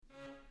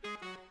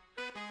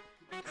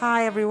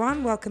Hi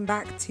everyone, welcome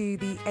back to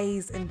the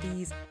A's and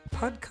B's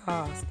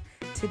podcast.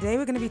 Today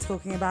we're going to be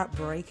talking about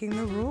breaking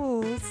the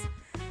rules.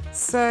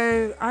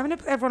 So I'm going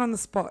to put everyone on the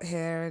spot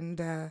here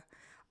and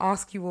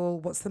ask you all,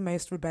 what's the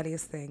most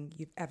rebellious thing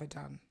you've ever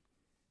done?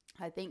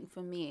 I think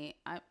for me,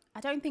 I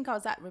don't think I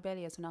was that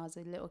rebellious when I was a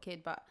little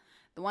kid, but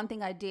the one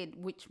thing I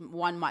did, which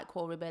one might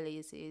call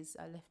rebellious, is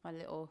I left my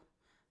little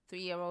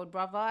 3-year-old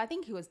brother. I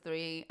think he was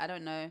 3. I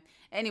don't know.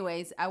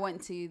 Anyways, I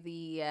went to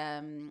the,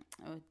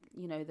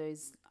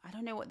 those, I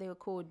don't know what they were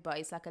called, but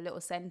it's like a little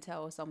center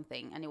or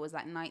something. And it was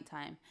like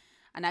nighttime.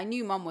 And I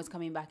knew mum was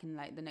coming back in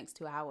like the next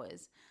 2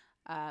 hours.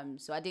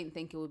 So I didn't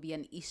think it would be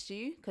an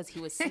issue because he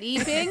was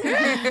sleeping.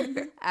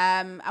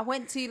 I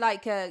went to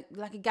like a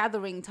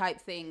gathering type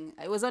thing.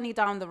 It was only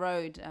down the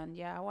road, and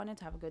I wanted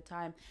to have a good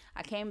time.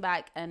 I came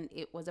back and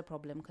it was a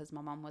problem because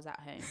my mum was at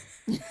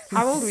home.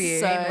 How old were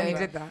you when you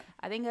did that?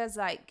 I think I was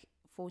like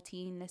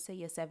 14. Let's say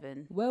you're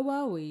 7. Where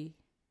were we?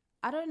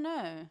 I don't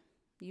know.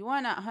 You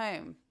weren't at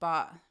home,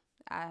 but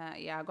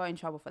I got in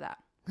trouble for that.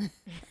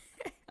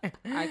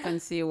 I can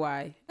see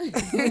why.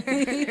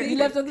 You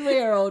left a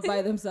 3-year-old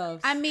by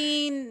themselves. I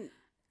mean,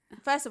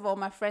 first of all,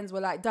 my friends were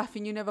like,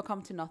 Daphne, you never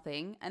come to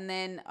nothing. And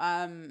then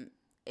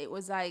it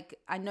was like,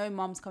 I know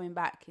mom's coming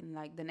back in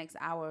like the next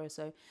hour or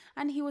so.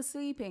 And he was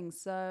sleeping.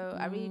 So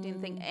I really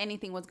didn't think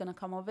anything was going to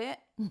come of it.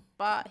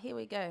 But here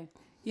we go.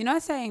 You're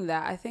not saying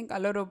that. I think a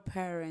lot of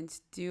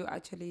parents do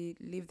actually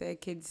leave their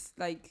kids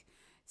like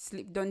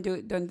sleep. Don't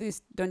do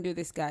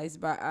this, guys.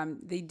 But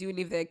they do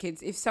leave their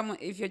kids.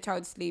 If your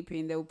child's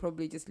sleeping, they will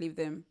probably just leave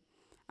them,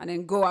 and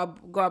then go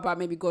about,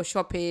 maybe go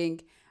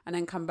shopping, and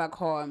then come back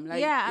home.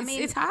 Like, I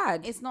mean, it's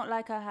hard. It's not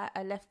like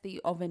I left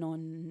the oven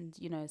on.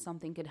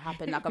 Something could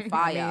happen, like a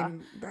fire. I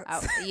mean,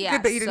 that's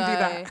good that you didn't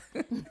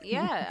do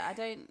that. I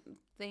don't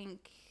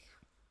think.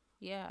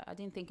 I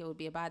didn't think it would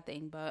be a bad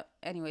thing. But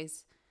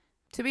anyways.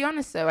 To be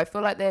honest, though, I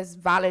feel like there's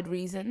valid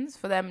reasons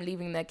for them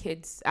leaving their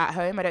kids at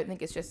home. I don't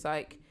think it's just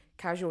like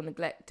casual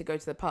neglect to go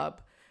to the pub.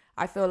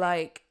 I feel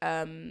like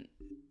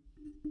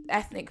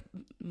ethnic,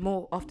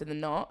 more often than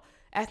not,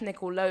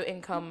 ethnic or low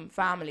income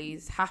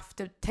families have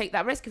to take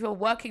that risk. If you're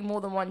working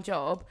more than one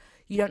job,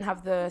 you don't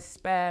have the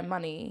spare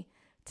money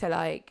to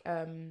like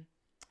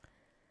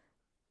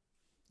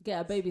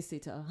get a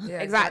babysitter.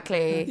 Yeah,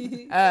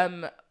 exactly.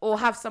 Or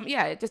have some,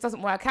 it just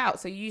doesn't work out.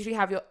 So you usually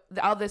have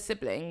the other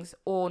siblings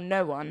or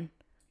no one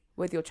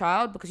with your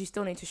child, because you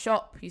still need to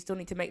shop, you still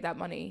need to make that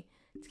money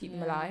to keep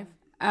them alive.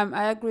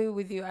 I agree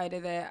with you, Ida,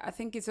 there. I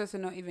think it's also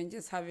not even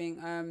just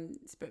having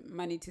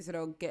money to sort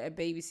of get a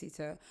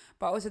babysitter,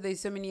 but also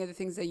there's so many other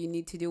things that you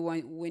need to do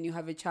when you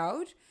have a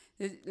child.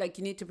 Like,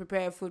 you need to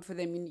prepare food for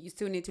them. You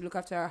still need to look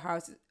after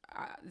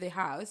the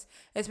house,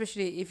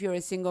 especially if you're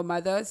a single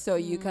mother, so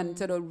you can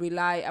sort of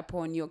rely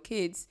upon your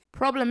kids.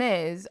 Problem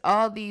is,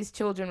 are these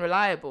children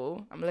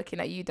reliable? I'm looking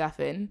at you,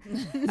 Daphne.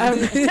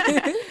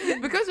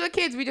 Because we're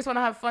kids, we just want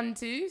to have fun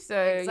too. So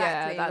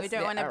exactly. That's we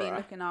don't want to be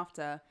looking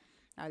after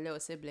our little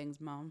siblings,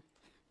 mom.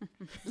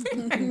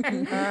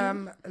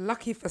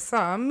 Lucky for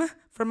some,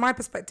 from my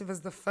perspective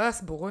as the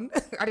firstborn,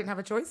 I didn't have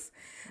a choice.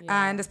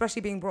 And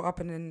especially being brought up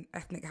in an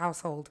ethnic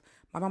household,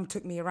 my mum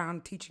took me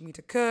around teaching me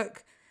to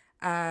cook,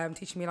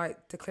 teaching me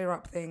like to clear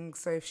up things.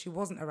 So if she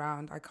wasn't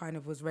around, I kind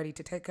of was ready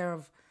to take care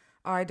of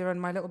Ida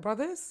and my little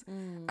brothers.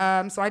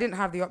 So I didn't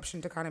have the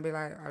option to kind of be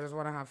like, I just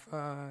want to have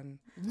fun.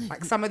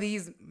 Like some of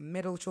these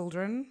middle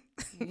children.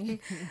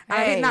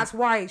 I think that's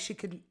why she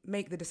could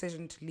make the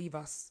decision to leave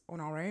us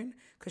on our own,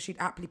 because she'd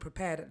aptly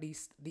prepared at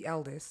least the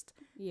eldest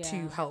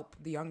to help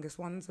the youngest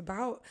ones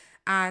about,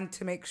 and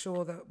to make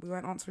sure that we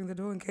weren't answering the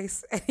door in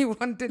case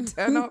anyone did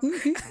turn up.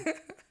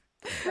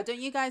 But don't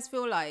you guys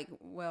feel like,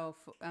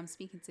 I'm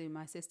speaking to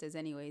my sisters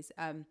anyways,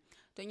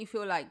 don't you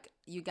feel like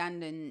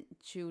Ugandan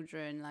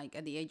children, like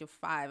at the age of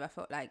 5, I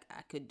felt like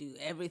I could do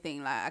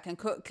everything. Like I can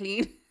cook,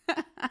 clean,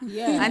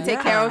 and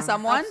take care of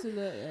someone.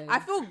 Absolutely. I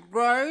feel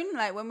grown.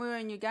 Like when we were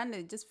in Uganda,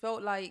 it just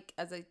felt like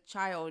as a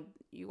child,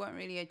 you weren't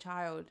really a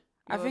child.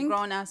 You were a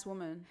grown-ass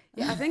woman.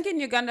 Yeah, I think in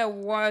Uganda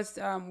was,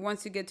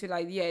 once you get to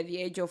like, the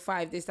age of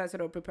 5, they start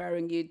sort of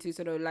preparing you to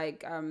sort of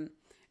like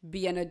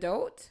be an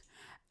adult.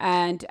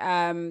 And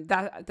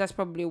that's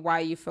probably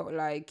why you felt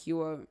like you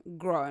were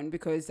grown,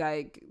 because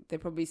like they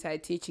probably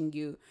started teaching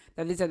you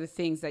that these are the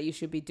things that you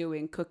should be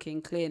doing: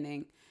 cooking,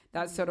 cleaning,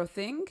 that sort of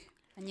thing.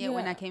 And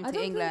when I came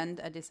to England,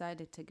 I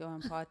decided to go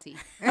and party.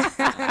 Guys,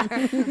 I don't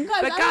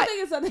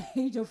think it's at the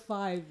age of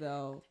 5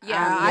 though.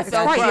 Yeah, I it's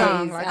felt quite grown.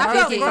 young. Like, I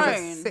felt grown. Like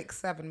 6,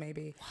 7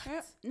 maybe.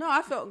 No,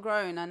 I felt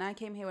grown, and I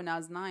came here when I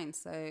was 9.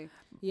 So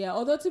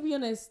although to be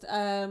honest,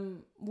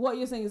 what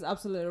you're saying is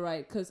absolutely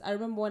right, because I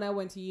remember when I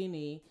went to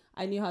uni,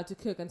 I knew how to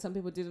cook, and some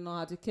people didn't know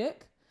how to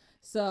cook.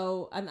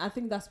 So, and I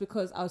think that's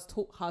because I was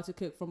taught how to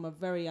cook from a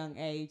very young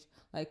age,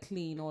 like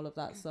clean, all of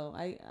that. So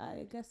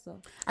I guess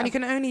so. And you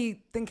can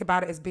only think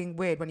about it as being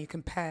weird when you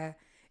compare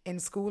in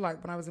school.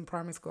 Like when I was in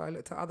primary school, I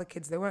looked at other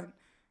kids,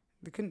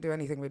 they couldn't do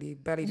anything really,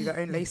 barely do their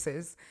own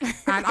laces.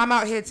 And I'm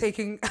out here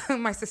taking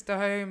my sister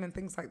home and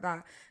things like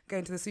that,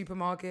 going to the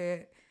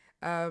supermarket.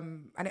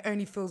 And it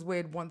only feels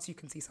weird once you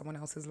can see someone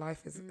else's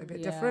life is a bit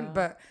Yeah. different.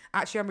 But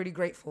actually, I'm really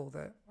grateful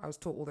that I was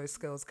taught all those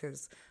skills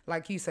because,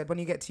 like you said, when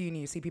you get to uni,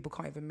 you see people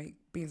can't even make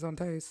beans on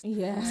toast.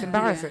 Yeah. It's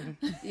embarrassing.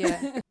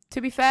 Yeah. To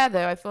be fair,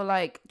 though, I feel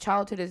like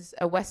childhood is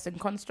a Western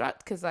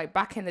construct because, like,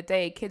 back in the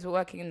day, kids were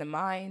working in the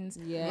mines,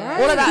 Yeah.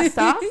 all of that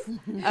stuff.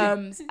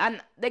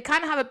 And they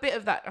kind of have a bit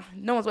of that.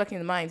 No one's working in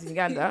the mines in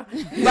Uganda.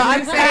 But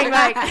I'm saying,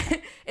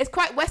 like, it's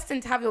quite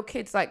Western to have your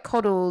kids, like,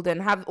 coddled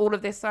and have all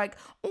of this, like,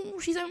 oh,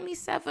 she's only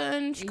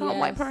 7. She can't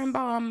wipe her own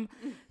bum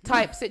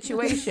type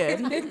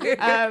situation.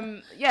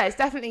 Yeah, it's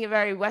definitely a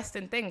very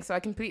Western thing. So I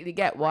completely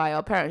get why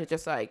our parents are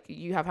just like,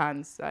 you have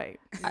hands, like,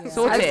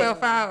 sort Sort it.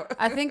 yourself out.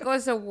 I think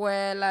also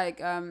where like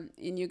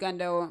in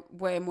Uganda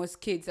where most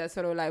kids are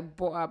sort of like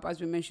brought up,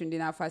 as we mentioned in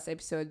our first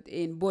episode,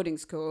 in boarding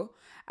school,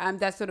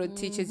 that sort of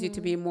teaches you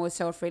to be more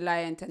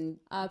self-reliant and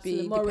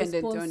Absolutely. be More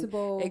dependent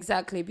responsible. on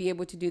exactly be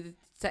able to do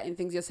certain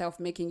things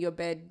yourself, making your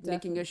bed,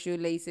 making your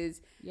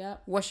shoelaces, Yeah.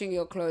 washing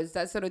your clothes.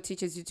 That sort of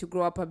teaches you to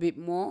grow up a bit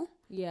more.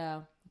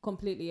 Yeah.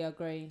 Completely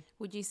agree.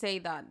 Would you say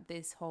that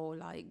this whole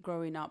like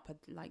growing up at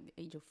like the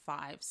age of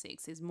 5,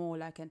 6 is more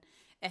like an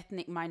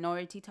ethnic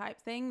minority type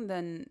thing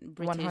than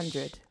British?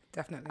 100.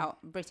 Definitely. Oh,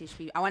 British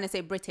people. I want to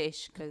say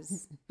British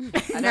because I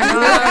don't know.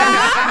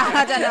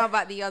 I don't know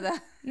about the other.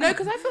 No,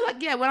 because I feel like,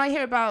 yeah, when I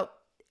hear about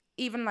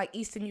even like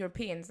Eastern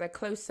Europeans, they're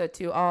closer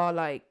to our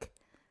like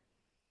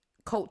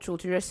cultural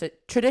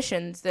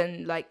traditions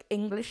than like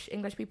English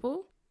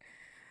people.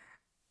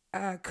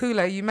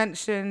 Kula, you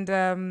mentioned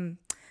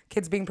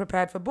kids being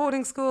prepared for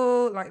boarding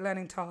school, like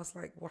learning tasks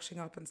like washing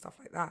up and stuff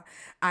like that.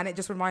 And it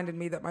just reminded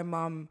me that my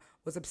mum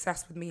was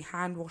obsessed with me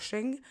hand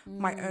washing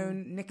my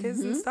own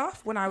knickers and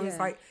stuff when I was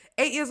like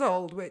 8 years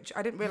old, which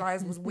I didn't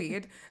realize was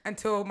weird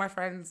until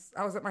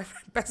I was at my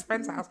best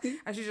friend's house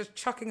and she's just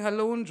chucking her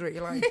laundry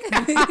like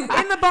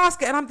in the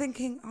basket. And I'm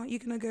thinking, aren't you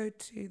going to go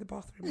to the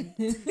bathroom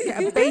and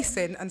get a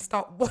basin and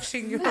start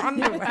washing your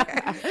underwear?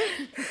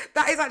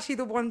 That is actually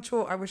the one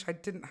chore I wish I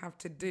didn't have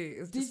to do. It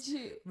was just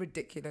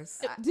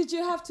ridiculous. Did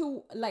you have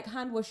to like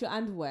hand wash your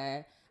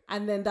underwear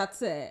and then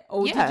that's it?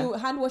 Or Yeah. did you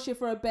hand wash it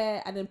for a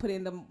bit and then put it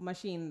in the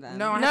machine then?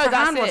 No, I No, had to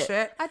that's hand wash it.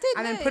 it I didn't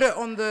and then know. put it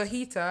on the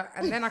heater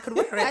and then I could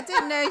wear I it.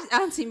 didn't know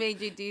Auntie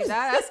made you do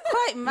that. That's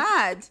quite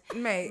mad.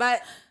 Mate.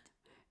 But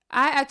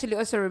I actually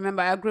also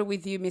remember, I agree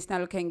with you, Miss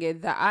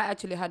Nalukenge, that I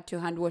actually had to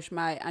hand wash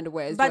my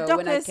underwear as But well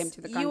when I Douglas, came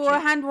to the country. you were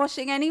hand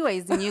washing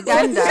anyways in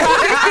Uganda.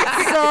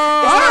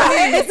 So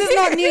this is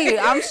not new.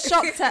 I'm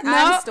shocked at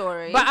Anne's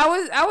story. But I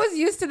was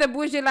used to the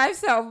bougie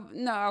lifestyle.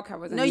 No, okay, I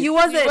wasn't. no, used you to-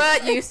 wasn't. You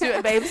weren't used to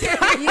it, babes. you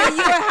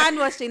were hand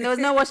washing. There was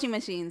no washing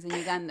machines in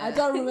Uganda. I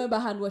don't remember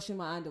hand washing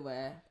my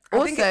underwear.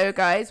 Also,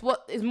 guys,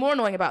 what is more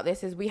annoying about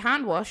this is we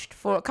hand washed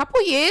for a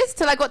couple years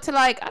till I got to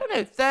like, I don't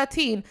know,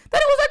 13.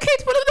 Then it was okay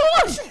to put it in the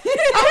wash.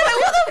 I was like,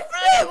 what the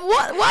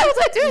flip? Why was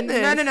I doing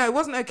this? No, it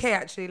wasn't okay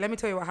actually. Let me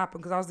tell you what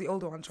happened because I was the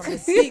older one trying to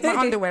sneak my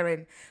underwear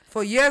in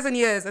for years and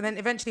years, and then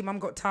eventually Mum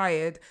got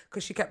tired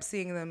because she kept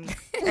seeing them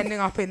ending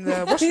up in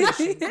the washing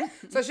machine.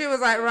 So she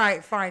was like,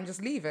 "Right, fine,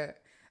 just leave it."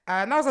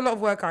 And that was a lot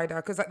of work, Ida,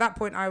 because at that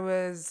point I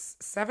was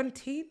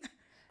 17.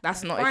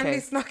 That's not Finally okay.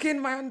 snuck in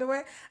my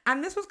underwear,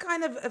 and this was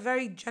kind of a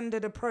very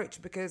gendered approach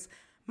because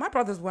my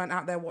brothers weren't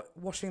out there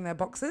washing their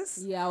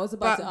boxes. Yeah, I was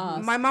about But to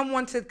ask. my mum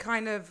wanted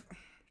kind of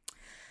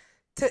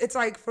it's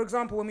like, for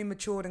example, when we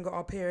matured and got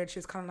our period, she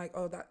was kind of like,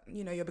 oh, that,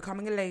 you're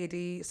becoming a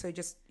lady, so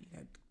just,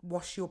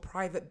 wash your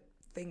private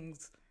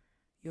things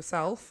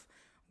yourself,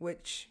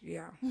 which,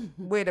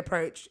 weird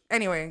approach.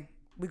 Anyway,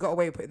 we got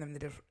away with putting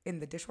them in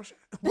the dishwasher.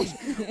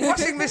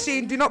 Washing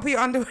machine. Do not put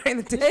your underwear in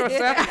the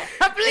dishwasher.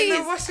 Please.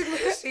 In the washing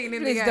machine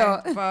in Please the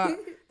don't. end. But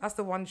that's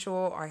the one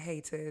chore I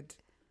hated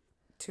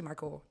to my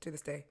core to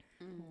this day.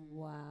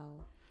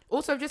 Wow.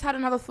 Also, I've just had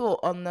another thought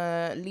on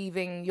the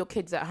leaving your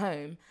kids at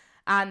home.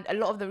 And a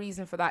lot of the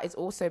reason for that is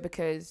also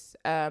because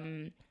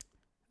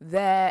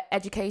their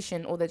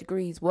education or their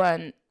degrees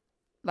weren't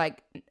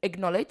like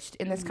acknowledged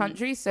in this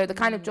country. So the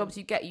kind of jobs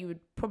you get, you would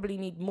probably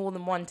need more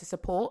than one to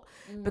support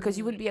because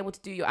you wouldn't be able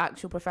to do your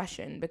actual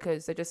profession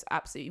because they're just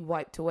absolutely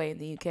wiped away in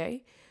the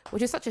UK,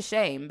 which is such a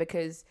shame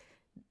because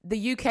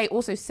the UK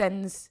also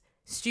sends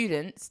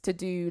students to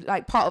do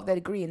like part of their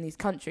degree in these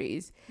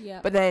countries. Yeah.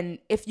 But then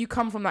if you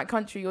come from that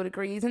country, your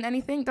degree isn't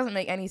anything, doesn't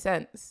make any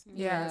sense.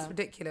 Yeah, it's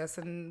ridiculous.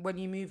 And when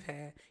you move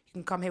here, you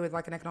can come here with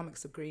like an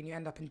economics degree and you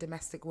end up in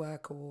domestic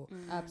work or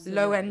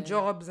Absolutely. low-end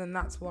jobs, and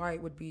that's why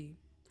it would be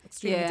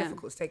extremely Yeah.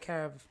 difficult to take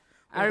care of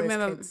I all those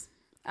remember kids.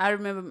 I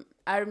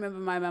remember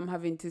my mom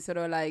having to sort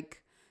of like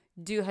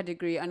do her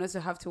degree and also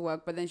have to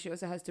work, but then she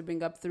also has to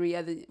bring up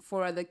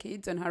 4 other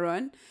kids on her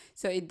own.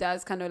 So it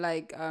does kind of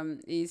like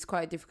it's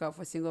quite difficult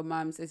for single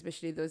moms,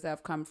 especially those that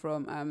have come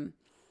from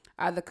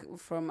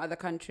other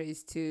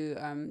countries to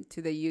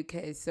the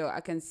UK. So I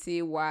can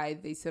see why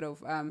they sort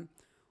of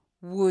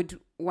would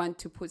want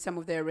to put some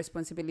of their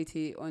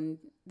responsibility on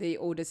the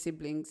older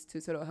siblings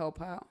to sort of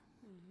help out.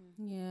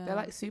 Yeah. They're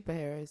like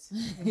superheroes.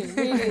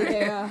 Really,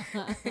 they are.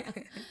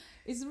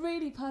 It's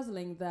really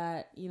puzzling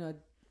that,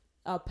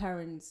 our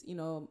parents,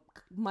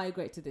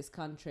 migrate to this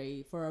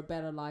country for a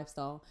better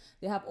lifestyle.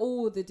 They have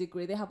all the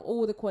degree, they have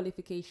all the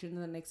qualifications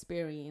and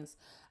experience,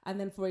 and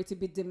then for it to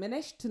be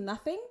diminished to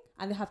nothing,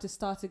 and they have to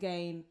start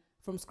again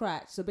from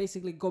scratch. So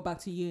basically, go back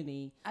to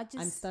uni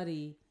and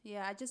study.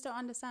 Yeah, I just don't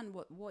understand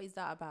what is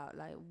that about.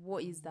 Like,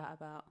 what is that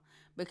about?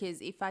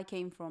 Because if I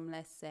came from,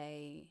 let's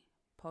say,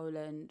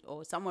 Poland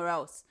or somewhere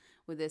else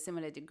with a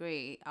similar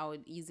degree, I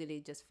would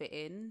easily just fit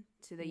in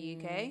to the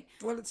UK.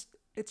 Well,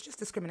 it's just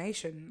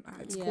discrimination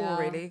at its Yeah. core,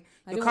 really.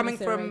 I You're don't coming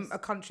wanna from theorize. a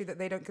country that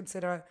they don't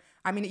consider.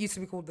 I mean, it used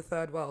to be called the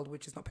third world,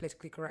 which is not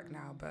politically correct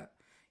now, but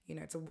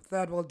it's a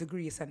third world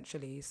degree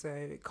essentially, so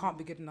it can't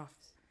be good enough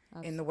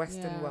in the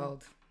Western Yeah.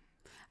 world.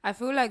 I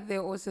feel like they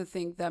also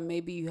think that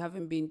maybe you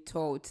haven't been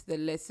taught the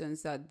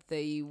lessons that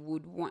they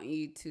would want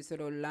you to sort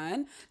of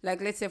learn.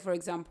 Like, let's say, for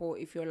example,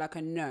 if you're like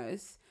a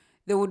nurse,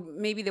 they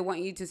want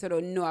you to sort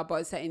of know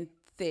about certain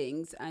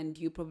things, and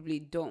you probably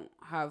don't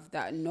have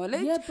that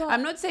knowledge. Yeah, but-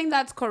 I'm not saying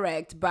that's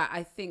correct, but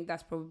I think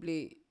that's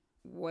probably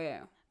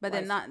where. But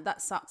then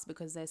that sucks,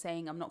 because they're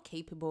saying I'm not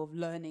capable of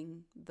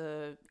learning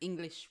the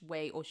English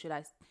way, or should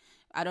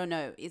I don't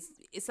know.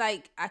 It's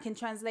like I can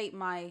translate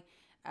my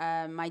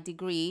my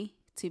degree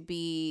to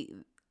be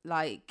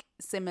like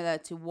similar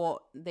to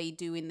what they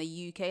do in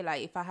the UK.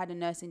 Like if I had a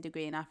nursing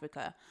degree in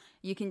Africa,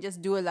 you can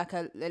just do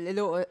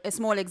a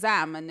small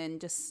exam and then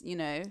just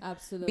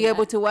Absolutely be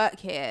able to work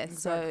here.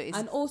 So it's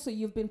and also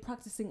you've been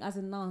practicing as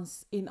a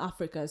nurse in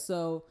Africa,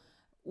 so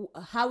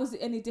how is it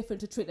any different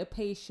to treat a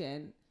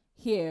patient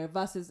here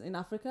versus in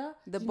Africa?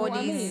 the Do you know what I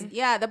body's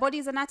mean? the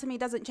body's anatomy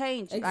doesn't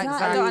change. Exactly.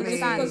 Like, I don't Exactly.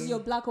 Just understand. because you're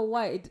black or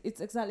white, it's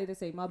exactly the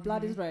same. My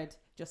blood is red.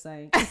 Just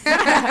saying.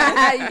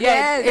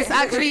 Yeah, it's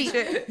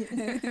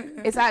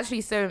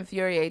actually so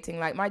infuriating.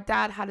 Like my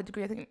dad had a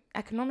degree, I think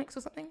economics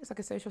or something. It's like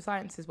a social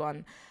sciences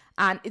one,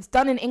 and it's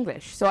done in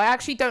English. So I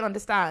actually don't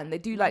understand. They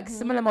do like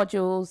similar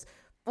modules,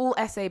 all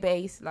essay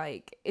based.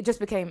 Like it just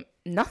became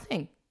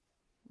nothing.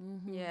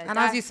 Yeah, And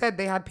as you said,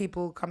 they had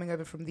people coming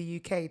over from the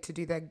UK to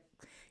do their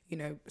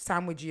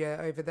sandwich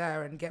year over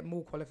there and get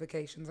more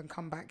qualifications and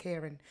come back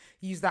here and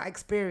use that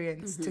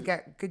experience to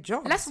get good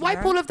jobs. Let's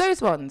wipe all of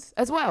those ones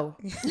as well.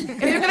 If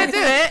you're gonna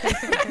do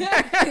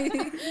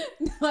it,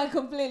 No, I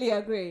completely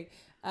agree.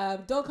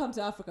 Don't come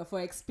to Africa for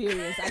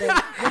experience. And then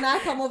when I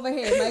come over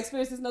here, my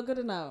experience is not good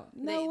enough.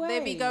 No way. They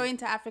be going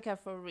to Africa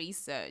for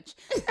research.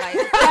 Like,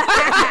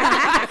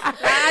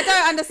 I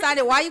don't understand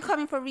it. Why are you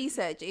coming for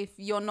research if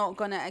you're not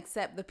gonna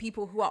accept the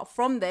people who are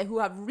from there who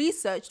have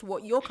researched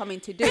what you're coming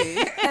to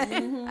do,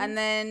 and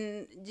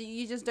then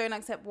you just don't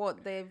accept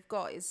what they've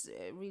got? It's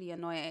really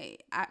annoying.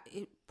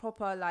 It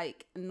proper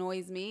like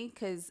annoys me,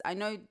 because I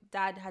know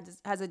Dad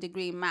has a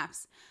degree in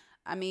maths.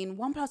 I mean,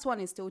 1 + 1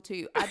 is still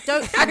 2. I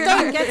don't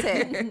get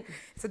it.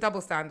 It's a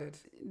double standard.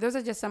 Those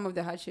are just some of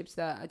the hardships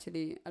that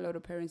actually a lot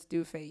of parents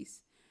do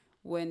face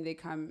when they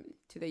come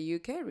to the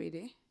UK,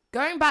 really.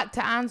 going back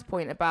to Anne's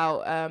point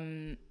about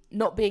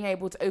not being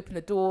able to open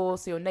the door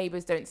so your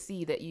neighbours don't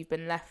see that you've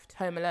been left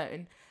home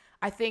alone.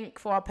 I think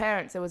for our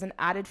parents, there was an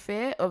added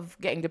fear of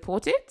getting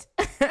deported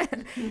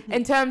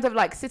in terms of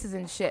like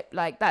citizenship,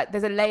 like that.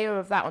 There's a layer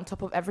of that on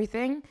top of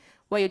everything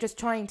where you're just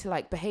trying to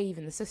like behave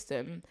in the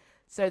system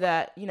so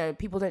that,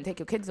 people don't take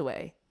your kids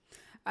away.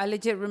 I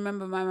legit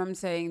remember my mum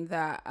saying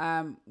that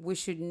we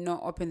should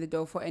not open the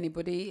door for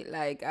anybody,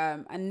 like,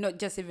 and not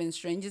just even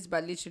strangers,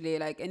 but literally,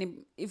 like,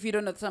 if you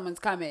don't know someone's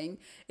coming,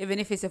 even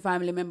if it's a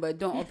family member,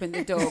 don't open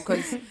the door,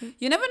 because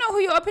you never know who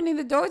you're opening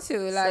the door to.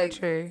 Like, so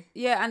true.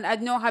 Yeah, and I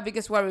know her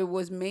biggest worry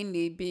was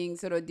mainly being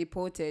sort of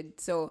deported.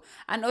 So,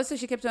 and also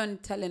she kept on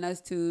telling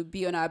us to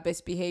be on our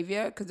best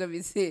behavior, because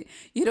obviously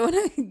you don't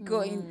want to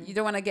go in, you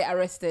don't want to get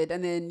arrested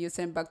and then you're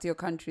sent back to your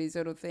country,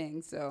 sort of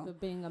thing. So For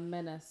being a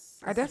menace.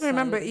 I definitely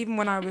remember even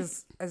when I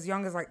was as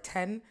young as like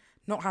 10,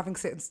 not having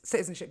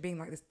citizenship being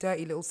like this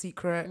dirty little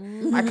secret.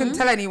 I couldn't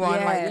tell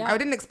anyone. Yeah. I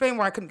didn't explain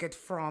why I couldn't go to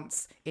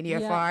France in year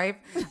Yeah. 5.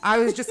 I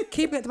was just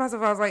keeping it to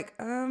myself. I was like,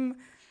 and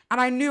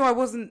I knew I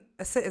wasn't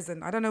a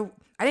citizen. I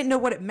didn't know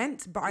what it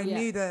meant, but I Yeah.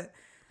 knew that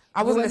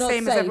I You wasn't were the not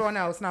same as safe. everyone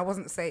else, and I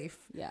wasn't safe.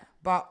 Yeah.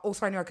 But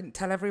also I knew I couldn't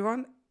tell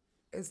everyone.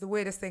 It's the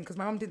weirdest thing, because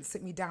my mum didn't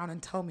sit me down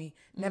and tell me,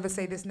 never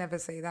say this, never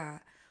say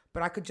that.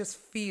 But I could just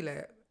feel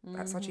it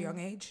at such a young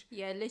age.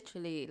 Yeah,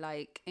 literally,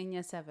 like in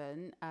year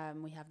 7,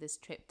 we have this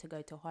trip to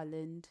go to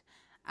Holland,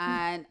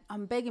 and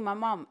I'm begging my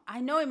mom. I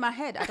know in my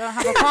head I don't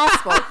have a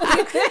passport.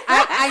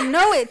 I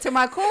know it to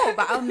my core,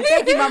 but I'm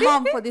begging my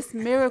mom for this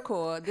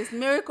miracle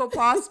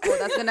passport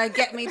that's gonna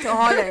get me to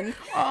Holland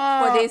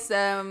for this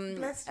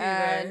bless you,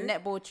 though.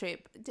 netball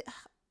trip.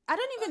 I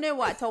don't even know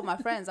what I told my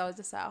friends. I was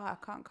just like, I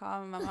can't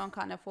come. My mom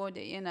can't afford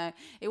it,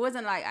 It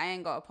wasn't like I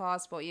ain't got a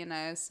passport,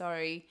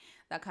 sorry,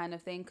 that kind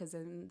of thing. Because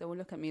then they will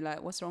look at me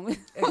like, what's wrong with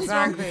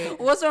Exactly.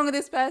 what's wrong with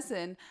this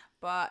person?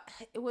 But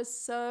it was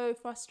so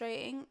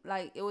frustrating.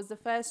 Like, it was the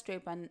first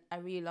trip, and I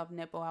really loved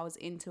netball. I was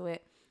into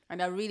it,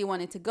 and I really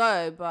wanted to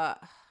go,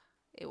 but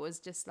it was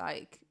just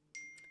like,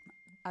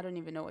 I don't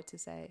even know what to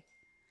say.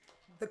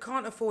 the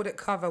can't afford it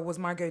cover was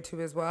my go-to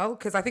as well,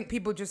 because I think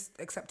people just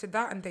accepted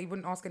that and they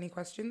wouldn't ask any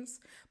questions.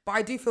 But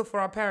I do feel for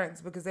our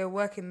parents because they were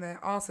working their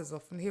asses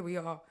off, and here we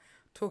are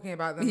talking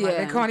about them like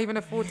they can't even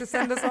afford to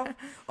send us off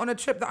on a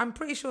trip that I'm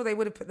pretty sure they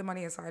would have put the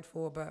money aside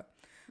for. But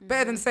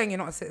better than saying you're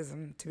not a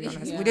citizen, to be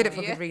honest. We did it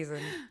for good reason.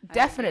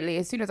 Definitely.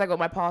 As soon as I got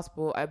my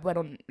passport, I went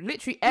on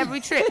literally every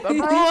trip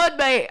abroad,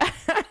 mate.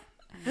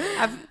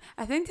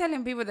 I think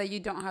telling people that you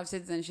don't have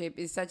citizenship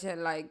is such a,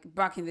 like,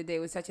 back in the day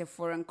was such a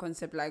foreign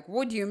concept. Like,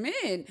 what do you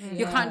mean?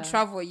 You can't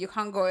travel, you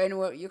can't go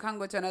anywhere, you can't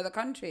go to another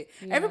country.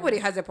 Everybody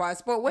has a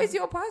passport. Where's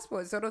your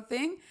passport, sort of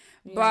thing?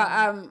 But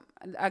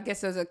I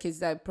guess those are kids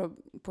that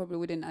probably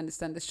wouldn't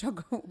understand the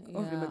struggle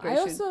of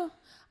immigration.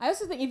 I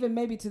also think even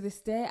maybe to this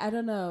day, I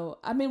don't know.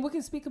 I mean, we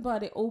can speak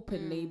about it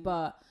openly,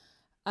 but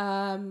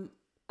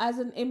as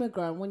an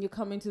immigrant, when you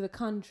come into the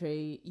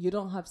country, you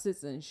don't have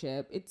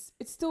citizenship. It's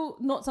still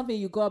not something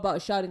you go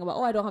about shouting about,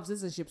 oh, I don't have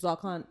citizenship, so I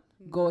can't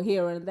go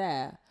here and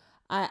there.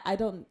 I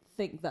don't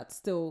think that's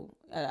still,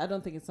 I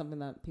don't think it's something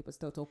that people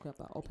still talk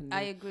about openly.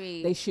 I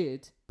agree. They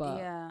should, but...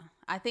 Yeah.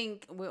 I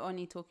think we're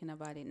only talking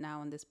about it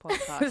now on this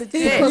podcast. Because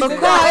we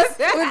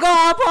got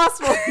our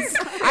passports.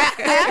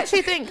 I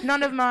actually think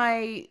none of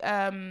my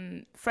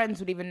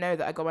friends would even know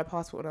that I got my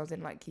passport when I was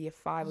in like year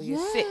 5 or year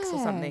 6 or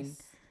something.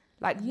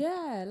 Like,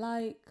 yeah,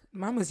 like...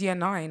 Mine was year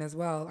 9 as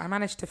well. I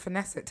managed to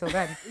finesse it till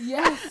then.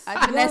 Yes.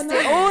 I finessed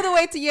it all the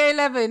way to year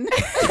 11.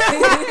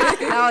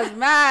 I was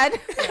mad.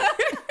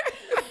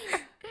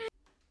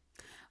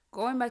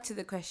 Going back to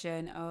the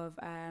question of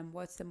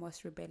what's the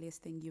most rebellious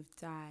thing you've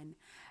done?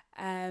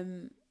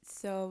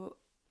 So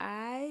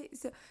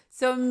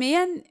me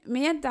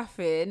and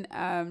Daphne,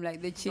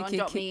 like the cheeky Don't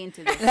drop me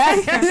into this.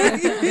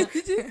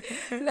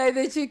 like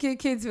the cheeky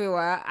kids we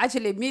were.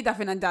 Actually, me,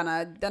 Daphne, and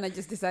Dana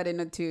just decided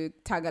not to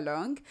tag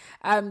along.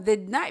 The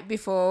night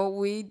before,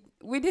 we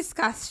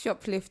discussed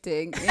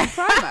shoplifting in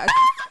Primark.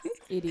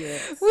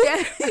 Idiots.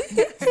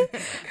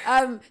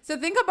 So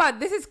think about,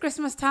 this is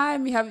Christmas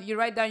time. You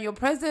write down your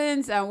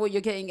presents and what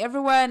you're getting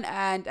everyone,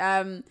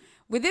 and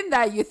within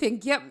that you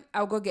think, yep,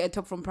 I'll go get a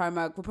top from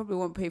Primark. We probably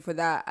won't pay for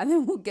that, and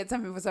then we'll get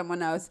something for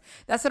someone else.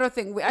 That sort of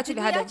thing. We actually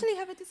Did had we actually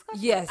have a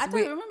discussion? Yes, I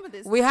don't remember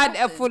this. We had a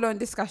discussion. full-on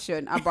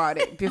discussion about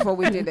it before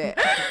we did it,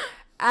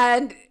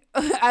 and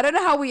I don't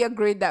know how we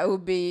agreed that it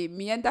would be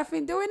me and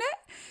Daphne doing it.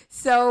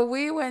 So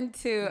we went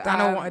to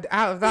Dana wanted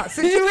out of that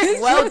situation.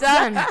 well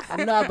done.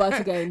 I'm not about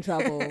to get in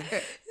trouble.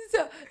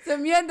 So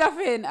me and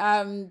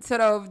Daphne sort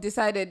of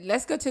decided,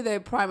 let's go to the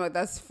Primark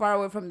that's far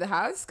away from the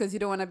house, because you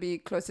don't want to be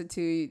closer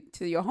to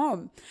your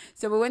home.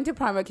 So we went to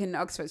Primark in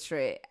Oxford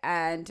Street,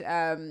 and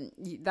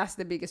that's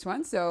the biggest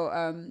one.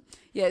 So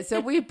so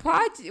we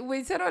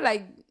sort of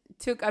like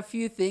took a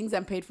few things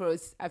and paid for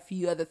a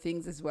few other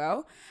things as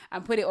well,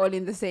 and put it all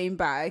in the same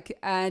bag.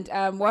 And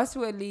whilst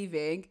we were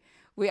leaving,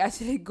 we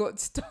actually got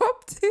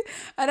stopped.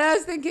 And I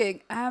was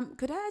thinking,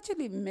 could I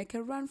actually make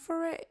a run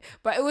for it?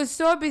 But it was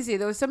so busy.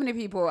 There were so many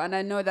people, and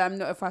I know that I'm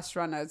not a fast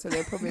runner, so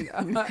they're probably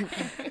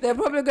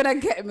gonna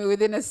get me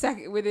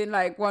within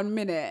like 1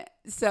 minute.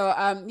 So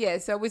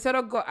so we sort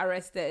of got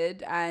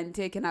arrested and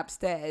taken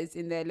upstairs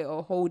in their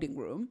little holding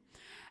room.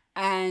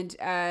 And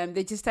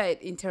they just started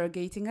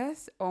interrogating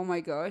us. Oh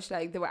my gosh,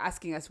 like they were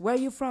asking us, where are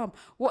you from?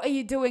 What are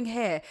you doing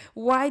here?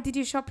 Why did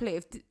you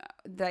shoplift?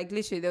 Like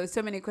literally there were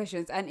so many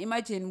questions. And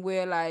imagine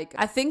we're like,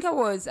 I think I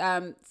was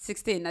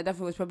 16, I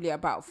definitely was probably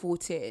about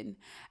 14.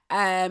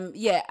 And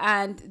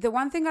the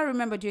one thing I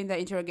remember during that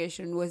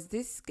interrogation was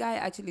this guy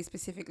actually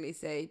specifically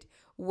said,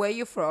 where are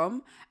you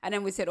from? And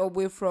then we said, oh,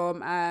 we're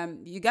from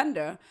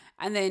Uganda.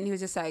 And then he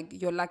was just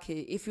like, you're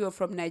lucky. If you were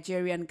from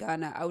Nigeria and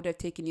Ghana, I would have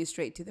taken you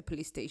straight to the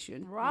police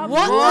station. What the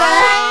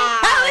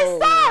hell is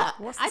that?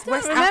 What's I this don't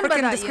West remember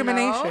African that,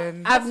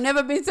 discrimination? I've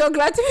never been so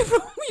glad to be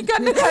from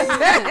Uganda.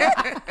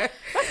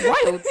 That's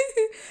wild.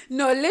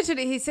 No,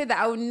 literally, he said that.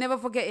 I will never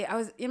forget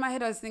it. In my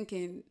head, I was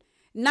thinking,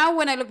 now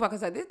when I look back, I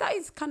was like, that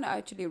is kind of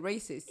actually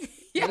racist.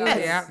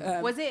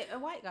 Yeah. Was it a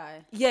white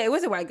guy? Yeah, it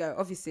was a white guy,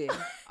 obviously.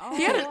 Oh,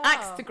 He had an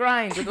axe to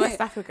grind with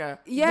West Africa.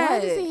 Yeah. Why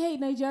does he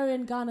hate Nigeria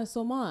and Ghana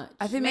so much?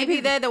 I think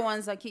Maybe they're the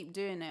ones that keep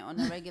doing it on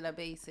a regular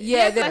basis.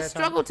 Yeah, Yes, I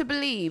struggle to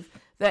believe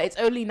that it's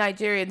only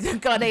Nigerians and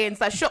Ghanaians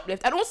that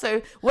shoplift. And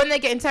also, when they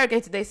get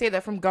interrogated, they say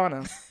they're from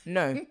Ghana.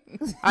 No.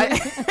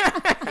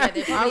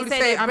 I would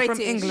say I'm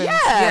from England.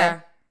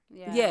 Yeah.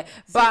 Yeah,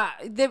 but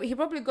he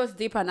probably goes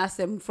deeper and asks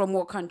them from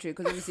what country,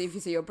 because obviously if you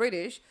say you're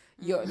British,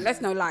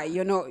 let's not lie,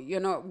 you're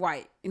not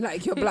white,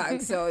 like you're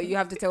black, so you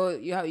have to tell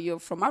you're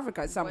from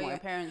Africa somewhere. Where your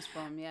parents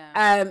from?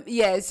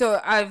 Yeah. So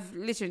I've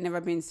literally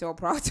never been so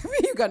proud to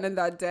be Ugandan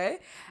that day,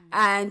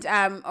 and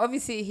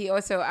obviously he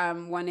also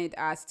wanted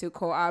us to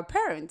call our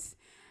parents.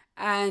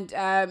 And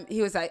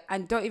he was like,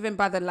 and don't even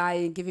bother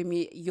lying, giving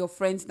me your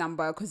friend's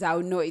number, because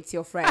I'll know it's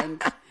your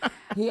friend.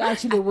 He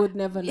actually would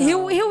never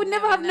know. He would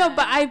never have known,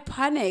 but I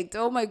panicked.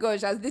 Oh my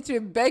gosh, I was literally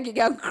begging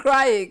and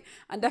crying.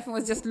 And Daphne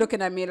was just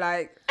looking at me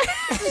like...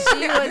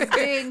 She was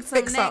doing some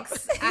Fix up.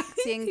 next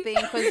acting thing,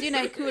 because,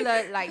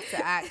 Kula likes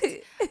to act.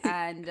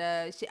 And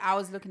I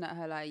was looking at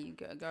her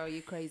like, girl,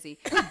 you crazy.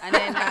 And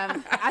then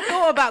I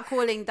thought about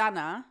calling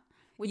Dana.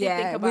 We did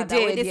think about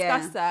that. We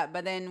discussed that,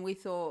 but then we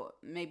thought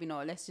maybe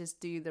not. Let's just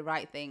do the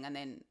right thing, and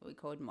then we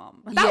called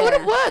mom. That would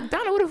have worked.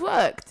 That would have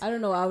worked. I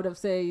don't know what I would have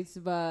said,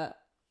 but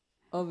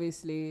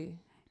obviously,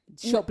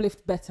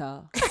 shoplift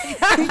better.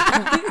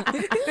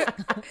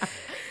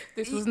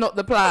 This was not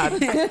the plan.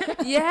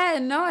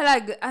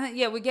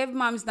 We gave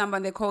mom's number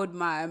and they called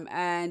mom,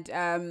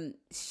 and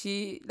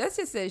she, let's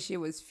just say, she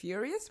was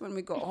furious when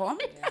we got home.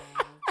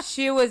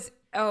 She was,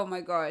 oh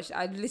my gosh,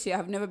 I literally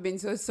have never been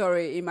so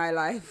sorry in my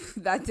life.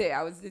 That day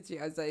I was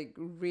like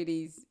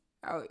really,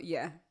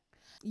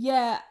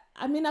 Yeah,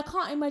 I mean, I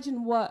can't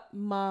imagine what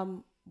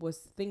mom was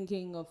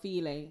thinking or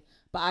feeling,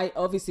 but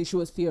obviously she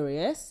was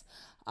furious.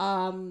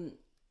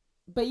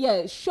 But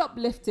yeah,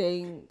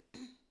 shoplifting,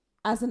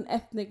 as an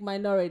ethnic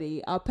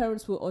minority, our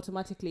parents will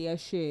automatically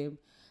assume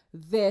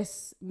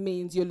this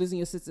means you're losing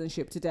your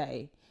citizenship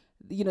today.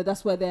 You know,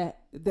 that's where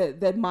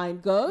their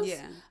mind goes.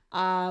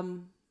 Yeah.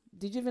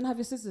 Did you even have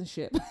your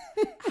citizenship?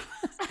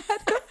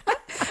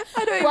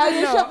 I don't Why are even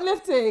you know.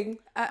 shoplifting?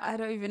 I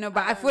don't even know,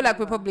 but I feel like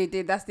we probably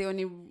did. That's the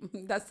only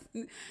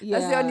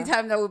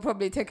time that we'll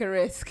probably take a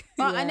risk.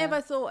 But I Yeah.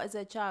 never thought as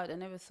a child,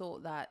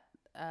 that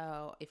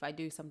if I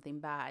do something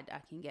bad, I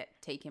can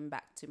get taken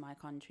back to my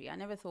country. I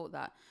never thought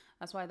that.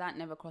 That's why that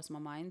never crossed my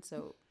mind.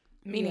 So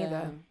Me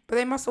neither. But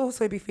they must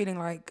also be feeling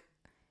like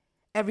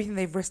everything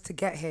they've risked to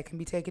get here can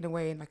be taken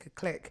away in like a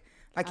click.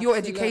 Like your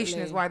education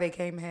is Absolutely. why they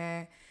came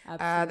here.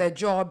 Absolutely. Their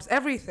jobs,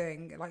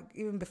 everything, like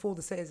even before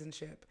the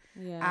citizenship.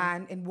 Yeah.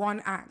 And in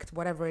one act,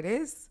 whatever it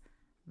is,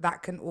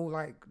 that can all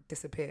like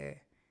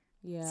disappear.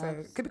 Yeah. So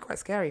it could be quite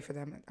scary for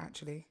them,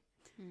 actually.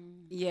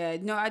 Yeah,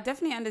 no, I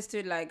definitely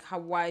understood like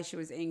why she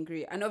was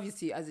angry, and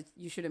obviously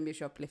you shouldn't be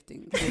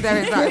shoplifting. There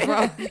is that as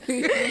well.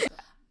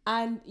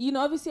 And, you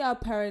know, obviously our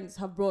parents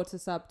have brought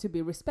us up to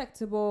be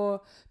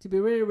respectable, to be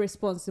really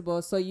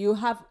responsible. So you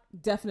have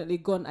definitely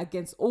gone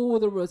against all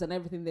the rules and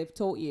everything they've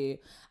taught you.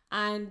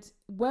 And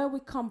where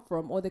we come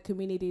from, or the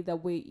community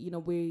that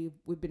we've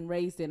been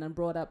raised in and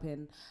brought up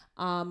in,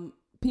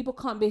 people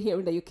can't be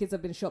hearing that your kids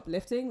have been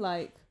shoplifting.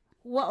 Like,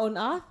 what on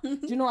earth?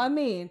 Do you know what I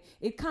mean?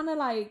 It kind of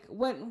like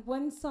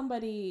when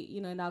somebody,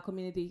 you know, in our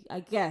community,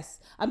 I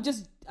guess, I'm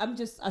just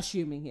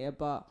assuming here,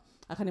 but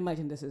I can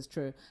imagine this is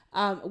true.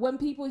 When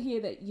people hear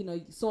that, you know,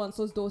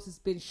 so-and-so's daughter's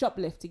been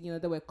shoplifting, you know,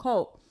 they were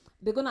caught,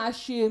 they're going to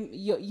assume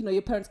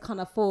your parents can't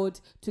afford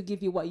to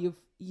give you what you've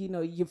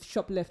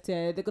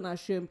shoplifted. They're going to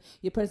assume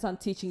your parents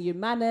aren't teaching you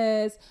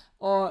manners,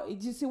 or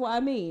do you see what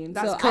I mean?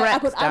 That's so correct, I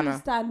could Dana.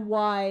 understand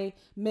why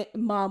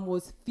mom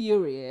was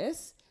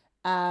furious,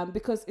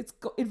 because it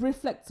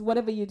reflects,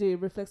 whatever you do, it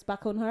reflects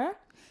back on her.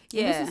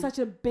 And this is such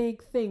a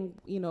big thing,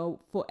 you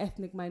know, for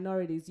ethnic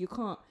minorities.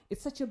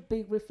 It's such a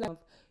big reflection of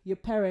your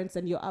parents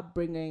and your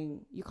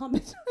upbringing. You can't be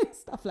doing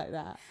stuff like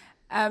that.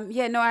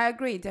 I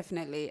agree,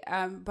 definitely.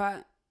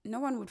 But no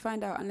one would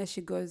find out unless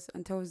she goes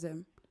and tells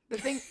them. The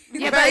thing,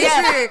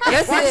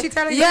 Why is she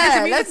telling you?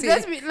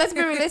 Let's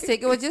be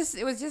realistic.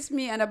 It was just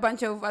me and a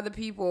bunch of other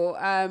people.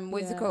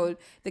 What's it called?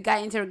 The guy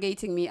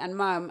interrogating me and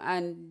mom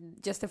and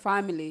just the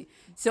family.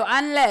 So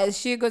unless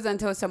she goes and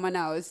tells someone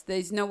else,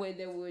 there's no way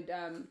they would.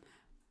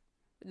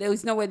 There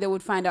was no way they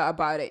would find out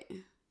about it.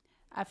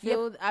 I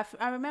feel.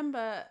 I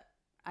remember.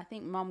 I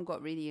think mom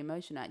got really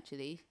emotional.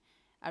 Actually,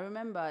 I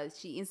remember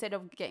she, insteed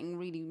of getting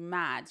really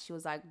mad, she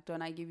was like,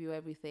 "Don't I give you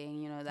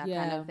everything?" You know, that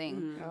kind of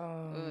thing.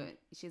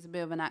 She's a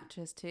bit of an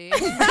actress too. You know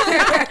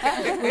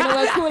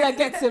where Kula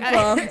gets it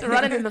from. it's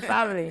running in the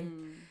family.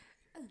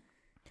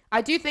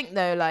 I do think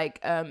though,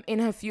 like in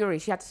her fury,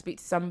 she had to speak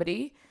to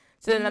somebody.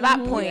 So then at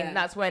that point,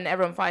 that's when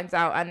everyone finds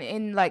out. And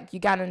in like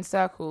Ugandan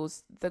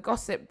circles, the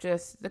gossip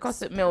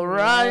mill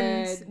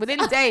runs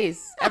within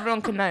days.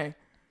 Everyone can know.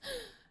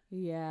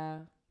 Yeah.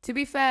 To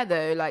be fair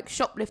though, like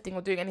shoplifting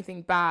or doing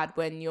anything bad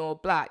when you're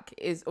black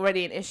is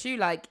already an issue.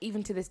 Like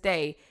even to this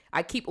day,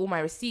 I keep all my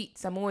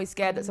receipts. I'm always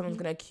scared that someone's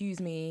going to accuse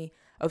me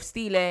of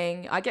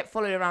stealing. I get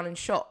followed around in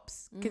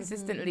shops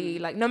consistently,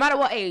 like no matter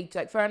what age.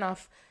 Like fair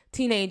enough,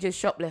 teenagers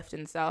shoplift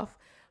and stuff.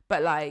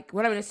 But like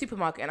when I'm in a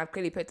supermarket and I've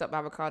clearly picked up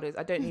avocados,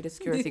 I don't need a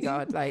security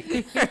guard. Like,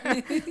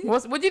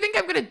 what do you think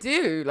I'm gonna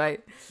do?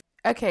 Like,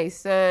 okay,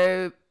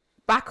 so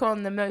back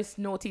on the most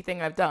naughty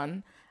thing I've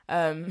done.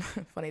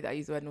 Funny that I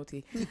use the word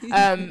naughty.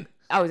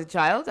 I was a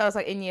child. I was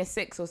like in year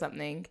 6 or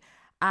something,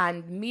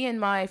 and me and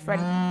my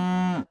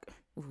friend.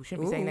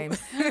 Shouldn't be saying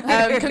names.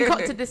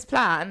 Concocted this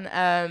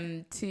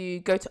plan to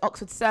go to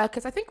Oxford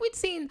Circus. I think we'd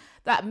seen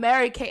that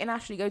Mary, Kate, and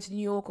Ashley go to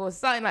New York or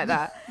something like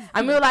that,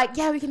 and we were like,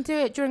 "Yeah, we can do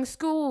it during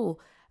school."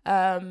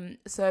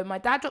 So my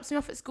dad drops me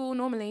off at school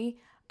normally.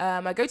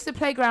 I go to the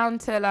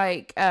playground to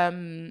like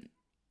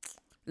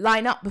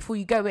line up before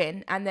you go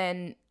in, and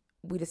then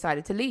we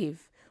decided to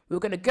leave. We were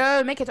going to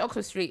go make it to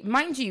Oxford Street.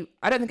 Mind you,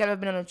 I don't think I've ever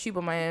been on a tube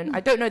on my own. I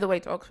don't know the way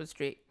to Oxford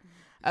Street.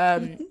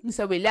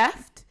 So we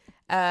left.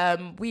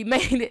 We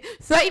made it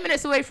 30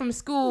 minutes away from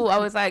school. I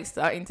was like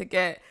starting to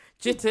get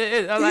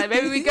jitters. I was like,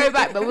 maybe we go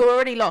back, but we were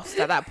already lost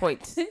at that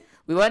point.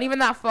 We weren't even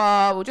that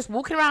far. We were just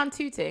walking around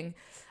tooting.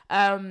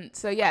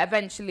 So yeah,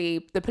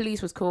 eventually the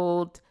police was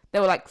called.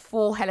 There were like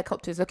 4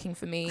 helicopters looking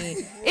for me.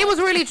 It was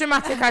really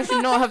dramatic. I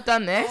should not have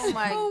done this. Oh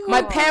my God.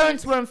 My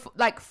parents were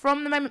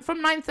from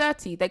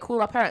 9:30. They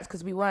called our parents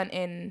because we weren't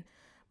in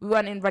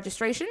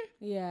registration,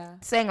 Yeah.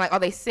 saying like, are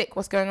they sick?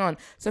 What's going on?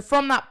 So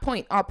from that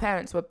point, our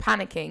parents were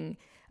panicking,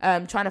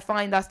 trying to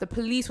find us. The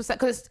police was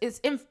because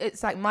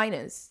it's like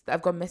minors that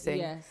have gone missing.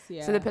 Yes.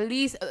 Yeah. So the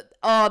police,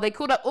 they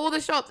called up all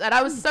the shops, and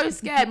I was so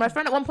scared. My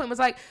friend at one point was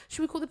like,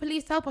 "Should we call the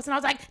police to help us?" And I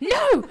was like, "No,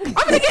 I'm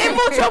gonna get in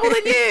more trouble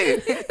than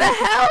you." The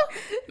hell,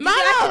 man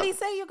Did you up. actually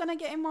say you're gonna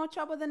get in more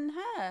trouble than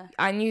her?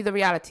 I knew the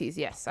realities.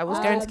 Yes, I was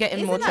going to get in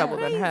Isn't more that trouble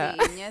than her.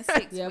 crazy in year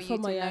 6 yeah, for you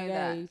from to a know young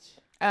that? age.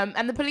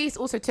 And the police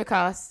also took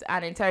us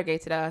and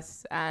interrogated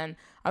us, and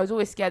I was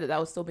always scared that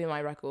would still be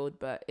my record,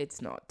 but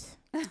it's not.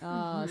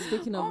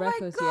 Speaking of Oh my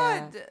records,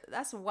 God, yeah.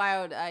 that's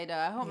wild, Ida.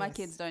 I hope my Yes.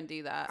 kids don't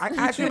do that. I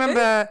actually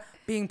remember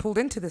being pulled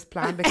into this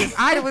plan because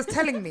Ida was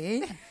telling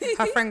me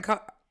her friend,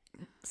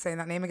 saying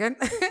that name again,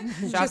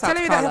 she was Shout out telling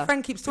to me that her Carla.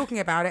 friend keeps talking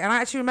about it. And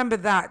I actually remember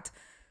that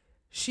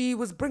she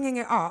was bringing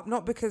it up,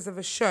 not because of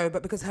a show,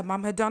 but because her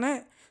mum had done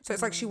it. So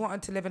it's like she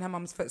wanted to live in her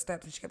mum's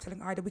footsteps, and she kept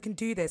telling Ida, we can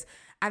do this.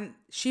 And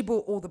she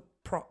bought all the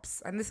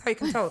props. And this is how you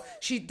can tell.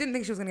 She didn't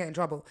think she was going to get in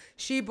trouble.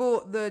 She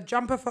bought the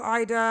jumper for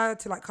Ida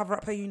to like cover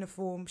up her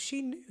uniform.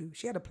 She knew.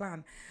 She had a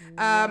plan.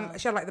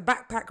 She had like the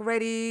backpack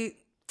ready.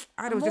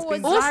 Ida was And just what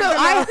being was- Also,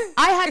 dragged along.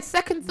 I had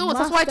second thoughts.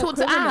 That's why I Master talked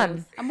to criminals.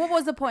 Anne. And what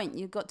was the point?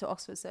 You got to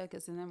Oxford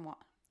Circus and then what?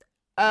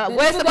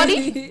 Where's the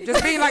money?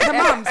 Just being like her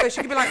mum, so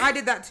she could be like, I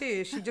did that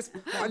too. She just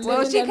wanted to- Well,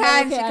 Living she in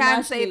can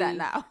America say and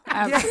that Ashley.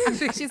 now.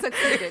 yeah, She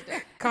succeeded.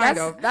 kind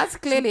of. That's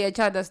clearly a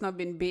child that's not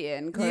been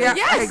beaten. 'cause- Yeah,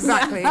 Yes.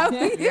 exactly.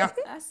 Yeah.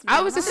 That's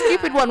I was a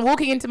stupid one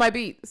walking into my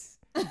Beats.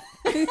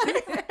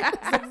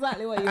 That's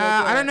exactly what you were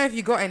I doing. don't know if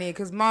you got any,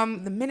 because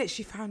mum, the minute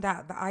she found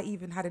out that I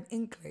even had an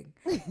inkling,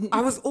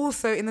 I was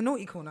also in the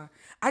naughty corner.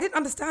 I didn't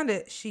understand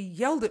it. She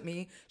yelled at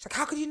me. She's like,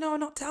 how could you know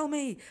and not tell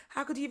me?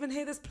 How could you even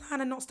hear this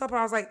plan and not stop her?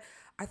 I was like,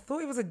 I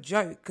thought it was a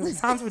joke because it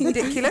sounds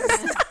ridiculous.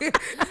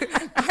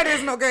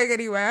 Ida's not going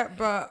anywhere,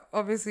 but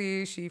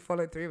obviously she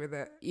followed through with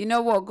it. You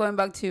know what? Going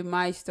back to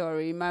my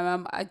story, my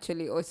mum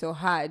actually also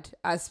had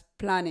us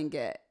planning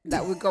it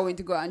that we're going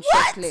to go and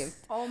shoplift.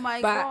 Oh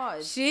my But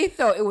God. she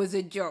thought it was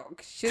a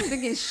joke. She was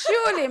thinking,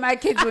 surely my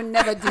kids would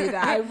never do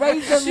that. I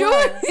raised them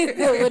Surely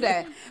they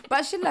wouldn't.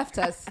 But she left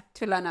us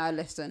to learn our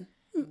lesson.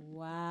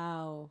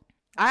 Wow.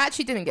 I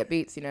actually didn't get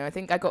Beats, I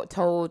think I got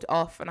told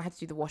off and I had to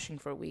do the washing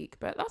for a week,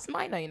 but that's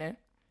minor,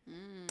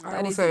 I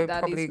That is- also that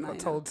probably is got minor.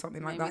 told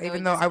something like Maybe that, they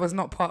even were though just- I was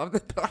not part of the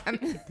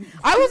plan.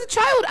 I was a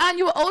child and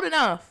you were old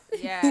enough.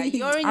 Yeah,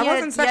 you're in I year, was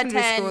in year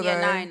secondary 10, school, year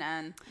though. 9,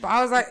 and But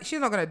I was like, she's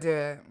not going to do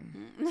it.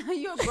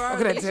 you're grown.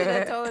 gonna You do should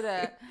have it. told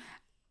her.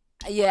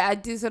 Yeah, I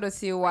do sort of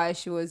see why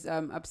she was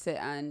upset,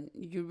 and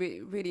you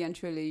really and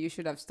truly, you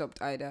should have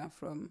stopped Ida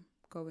from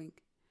going.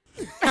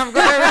 I'm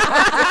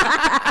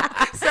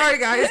gonna... Sorry,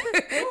 guys.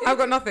 I've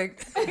got nothing.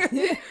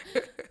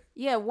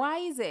 Yeah, why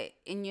is it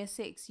in year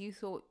 6 you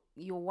thought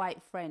your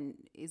white friend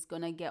is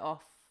going to get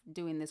off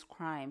doing this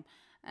crime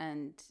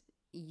and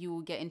you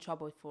will get in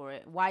trouble for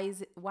it? Why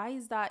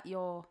is that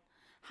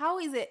how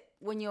is it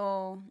when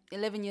you're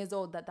 11 years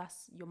old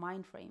that's your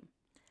mind frame?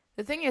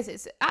 The thing is,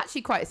 it's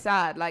actually quite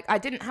sad. Like, I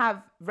didn't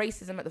have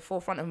racism at the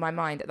forefront of my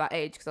mind at that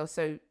age because I was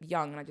so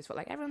young and I just felt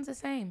like everyone's the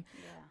same.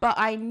 Yeah. But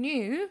I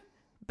knew,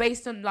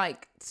 based on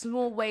like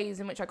small ways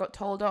in which I got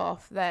told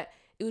off, that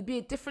it would be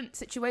a different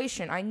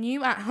situation. I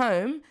knew at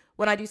home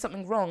when I do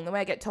something wrong, the way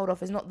I get told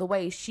off is not the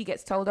way she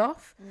gets told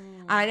off.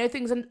 And I know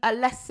things are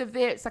less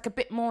severe. It's like a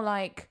bit more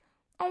like,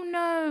 oh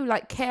no,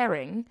 like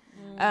caring.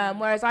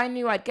 Whereas I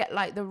knew I'd get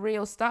like the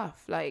real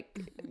stuff, like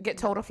get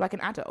told off like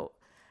an adult.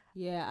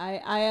 Yeah,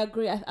 I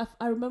agree.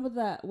 I remember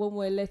that when we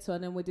were little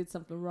and then we did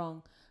something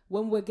wrong.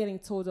 When we're getting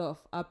told off,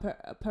 our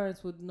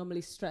parents would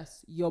normally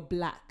stress, you're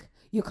black.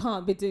 You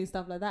can't be doing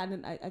stuff like that.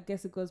 And then I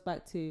guess it goes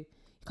back to, you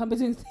can't be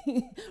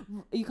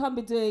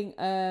doing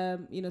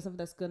something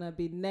that's going to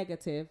be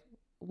negative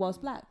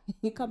whilst black.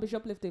 You can't be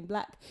shoplifting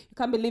black. You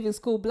can't be leaving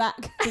school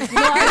black. You know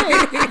what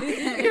I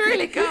mean? You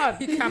really can't.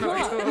 You cannot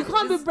at all. You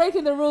can't be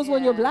breaking the rules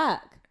when you're Yeah.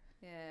 black.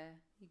 Yeah,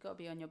 you got to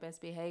be on your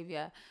best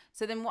behavior.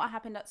 So then what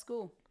happened at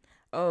school?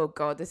 Oh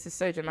God, this is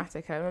so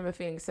dramatic. I remember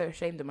feeling so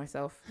ashamed of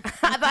myself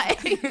at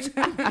that age.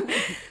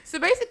 So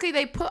basically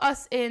they put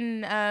us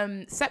in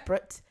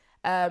separate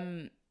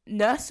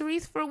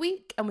nurseries for a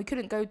week and we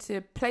couldn't go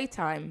to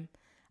playtime.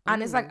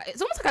 And it's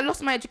almost like I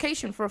lost my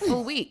education for a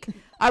full week.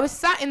 I was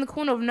sat in the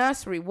corner of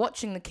nursery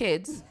watching the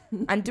kids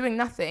and doing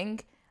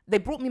nothing. They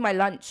brought me my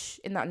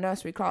lunch in that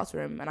nursery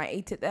classroom and I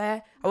ate it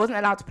there. I wasn't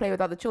allowed to play with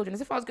other children as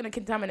if I was going to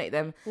contaminate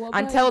them What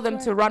and about tell your them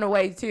to friend? run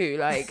away too.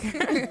 Like,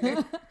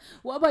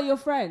 What about your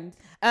friend?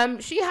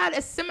 she had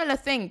a similar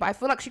thing, but I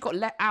feel like she got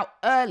let out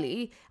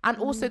early. And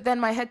also then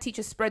my head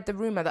teacher spread the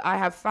rumor that I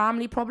have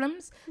family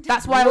problems.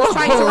 That's why I was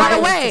trying to run That is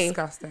away.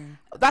 disgusting.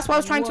 That's why I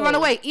was trying to run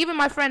Whoa. away. Even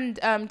my friend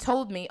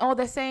told me, oh,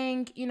 they're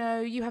saying,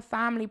 you have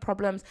family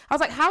problems. I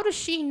was like, how does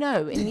she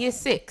know in year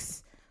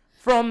 6?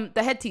 from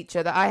the head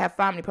teacher that I have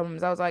family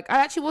problems. I was like, I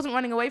actually wasn't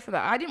running away from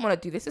that. I didn't want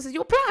to do this. This is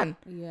your plan.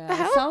 Yeah, The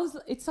hell?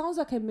 it sounds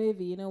like a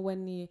movie. You know,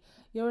 when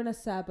you're in a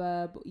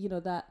suburb, you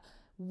know, that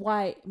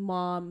white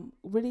mom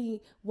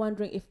really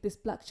wondering if this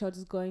black child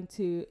is going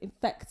to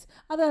infect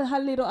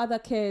her other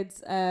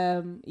kids.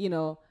 You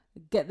know,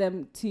 get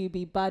them to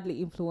be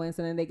badly influenced,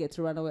 and then they get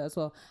to run away as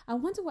well. I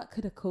wonder what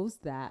could have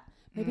caused that.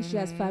 Maybe she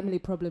has family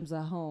problems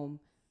at home.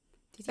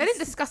 They didn't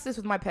discuss this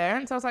with my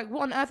parents. I was like,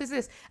 what on earth is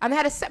this? And they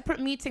had a separate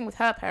meeting with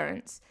her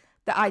parents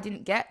that I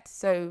didn't get.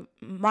 So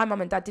my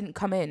mum and dad didn't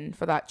come in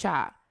for that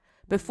chat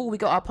before we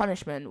got our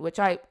punishment, which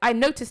I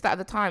noticed that at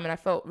the time and I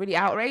felt really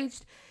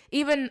outraged.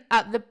 Even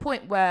at the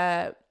point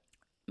where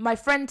my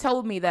friend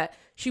told me that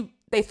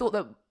they thought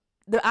that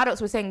the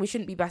adults were saying we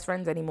shouldn't be best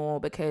friends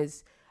anymore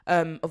because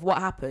of what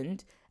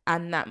happened,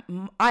 and that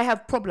I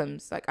have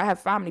problems, like I have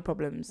family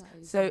problems.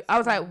 So I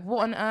was like,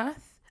 what on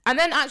earth? And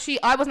then actually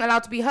I wasn't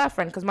allowed to be her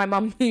friend because my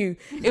mum knew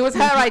it was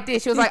her idea.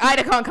 She was like,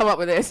 Ida can't come up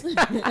with this.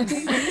 But then I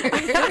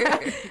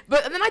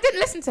didn't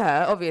listen to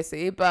her,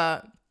 obviously,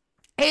 but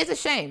it is a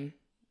shame.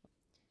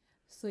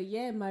 So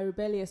yeah, my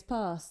rebellious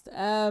past.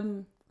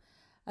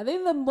 I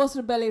think the most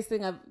rebellious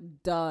thing I've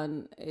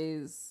done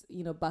is,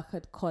 you know, back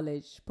at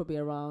college, probably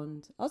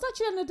around, I was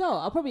actually an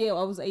adult.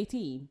 I was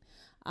 18.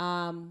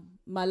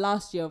 My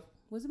last year,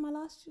 was it my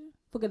last year?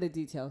 Forget the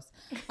details.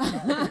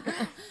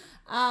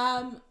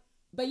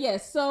 But yeah,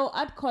 so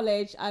at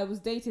college, I was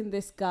dating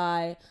this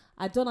guy.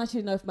 I don't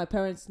actually know if my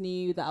parents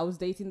knew that I was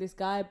dating this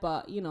guy,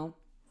 but you know,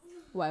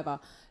 whatever.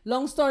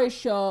 Long story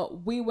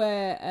short, we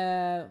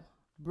were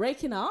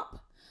breaking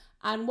up.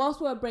 And whilst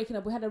we were breaking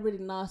up, we had a really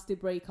nasty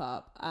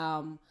breakup.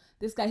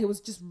 This guy, he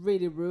was just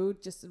really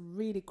rude, just a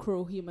really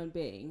cruel human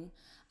being.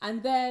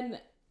 And then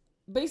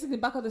basically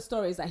back of the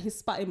story is that he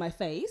spat in my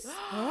face.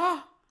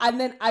 And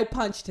then I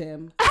punched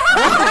him. Done.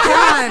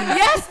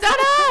 Yes,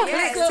 Dana!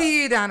 Next to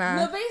you, Dana.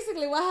 No,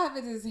 basically what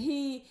happened is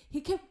he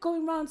kept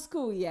going around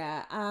school,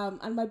 yeah.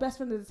 And my best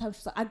friend at the time, she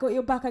was like, I got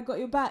your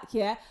back,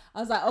 yeah. I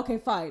was like, okay,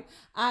 fine.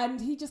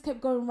 And he just kept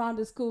going around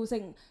the school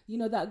saying, you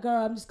know, that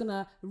girl, I'm just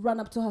gonna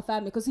run up to her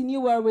family, because he knew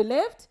where we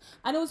lived.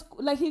 And it was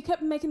like, he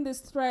kept making this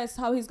threats,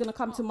 how he's gonna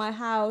come to my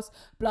house,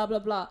 blah, blah,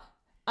 blah.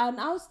 And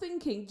I was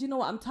thinking, do you know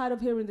what? I'm tired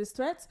of hearing these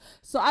threats.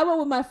 So I went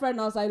with my friend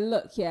and I was like,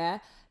 look, yeah,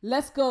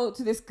 let's go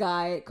to this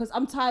guy because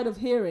I'm tired of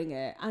hearing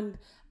it. And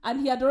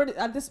he had already,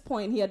 at this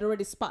point, he had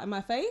already spat in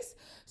my face.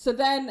 So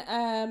then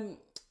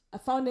I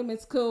found him in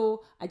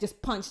school. I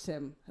just punched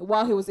him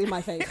while he was in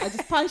my face. I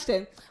just punched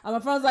him. And my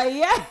friend was like,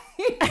 yeah.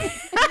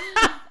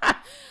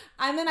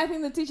 And then I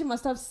think the teacher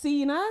must have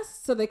seen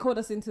us. So they called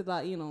us into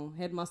that, you know,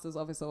 headmaster's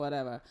office or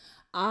whatever.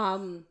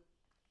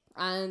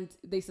 And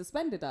they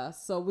suspended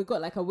us. So we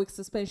got like a week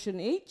suspension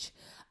each.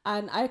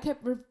 And I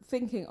kept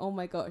thinking, oh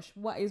my gosh,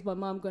 what is my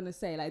mom going to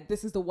say? Like,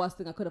 this is the worst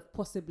thing I could have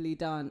possibly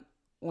done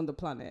on the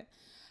planet.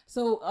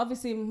 So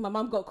obviously my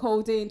mom got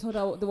called in, told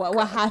her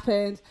what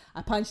happened.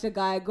 I punched a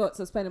guy, got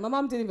suspended. My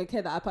mom didn't even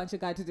care that I punched a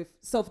guy to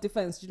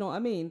self-defense. Do you know what I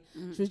mean?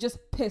 Mm. She was just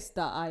pissed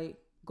that I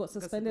got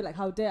suspended. Like,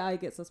 how dare I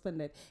get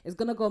suspended? It's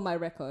going to go on my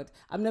record.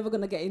 I'm never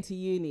going to get into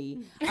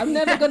uni. I'm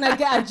never going to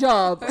get a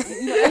job.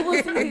 You know, it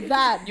wasn't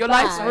that Your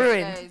bad. life's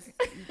ruined.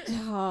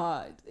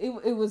 God,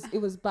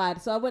 it was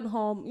bad. So I went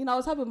home. You know, I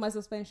was happy with my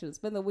suspension.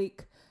 Spent the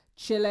week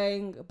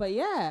chilling. But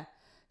yeah,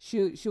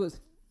 she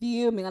was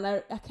fuming, and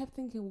I kept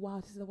thinking, wow,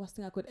 this is the worst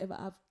thing I could ever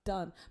have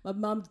done. My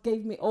mom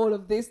gave me all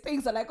of these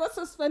things, and I got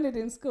suspended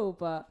in school.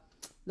 But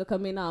look at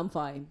me now, I'm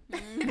fine.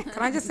 Can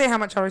I just say how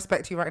much I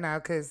respect you right now?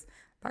 Because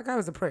that guy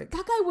was a prick.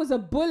 That guy was a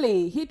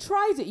bully. He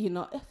tried it, you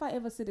know. If I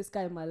ever see this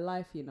guy in my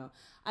life, you know,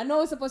 I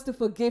know I'm supposed to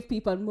forgive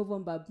people and move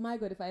on, but my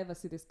God, if I ever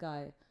see this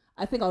guy,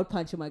 I think I would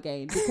punch him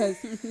again,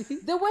 because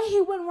the way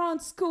he went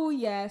around school,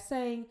 yeah,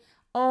 saying,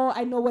 oh,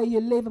 I know where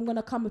you live, I'm going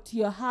to come to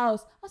your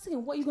house. I was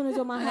thinking, what are you going to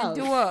do at my house?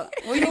 Do what?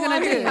 What are you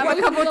going to do? Have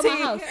a cup of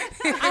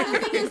tea. And the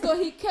thing is, though,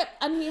 he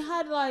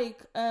had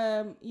like,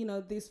 you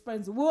know, these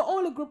friends. We were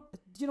all a group.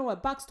 Do you know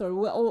what? Backstory.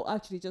 We were all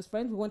actually just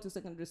friends. We went to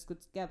secondary school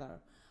together.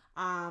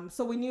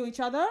 So we knew each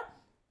other.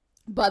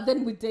 But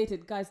then we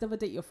dated. Guys, never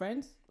date your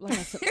friends. Like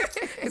I said,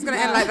 It's going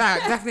to end like that.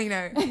 Definitely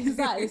no.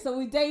 Exactly. So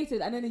we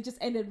dated, and then it just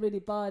ended really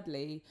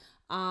badly.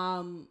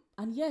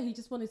 And yeah, he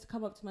just wanted to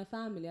come up to my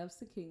family. I was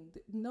thinking,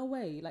 no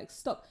way, like,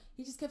 stop.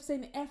 He just kept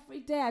saying it every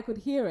day. I could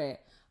hear it.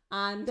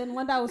 And then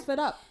one day I was fed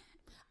up.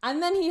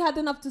 And then he had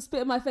enough to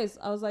spit in my face.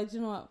 I was like, do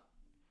you know what?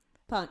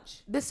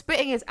 Punch. The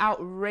spitting is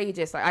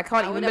outrageous. Like, I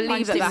can't even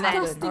believe that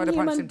happened. Disgusting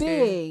human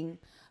being.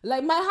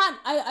 Like, my hand,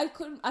 I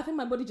couldn't, I think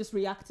my body just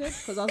reacted,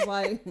 because I was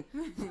like,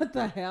 what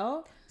the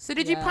hell? So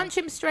did you punch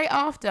him straight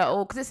after?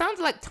 Or, because it sounds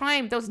like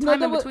time, there was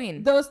time in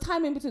between. There was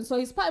time in between. So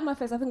he spat in my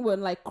face. I think we were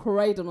in like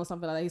Croydon or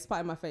something like that. He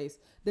spat in my face.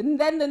 Then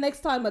the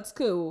next time at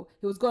school,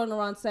 he was going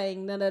around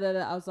saying, no.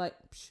 I was like,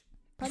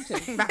 punch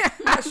him.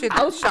 that should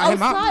I was shut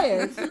him up.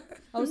 tired.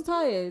 I was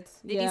tired.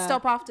 Did he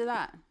stop after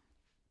that?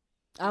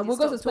 We'll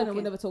go to Spain and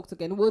we'll never talk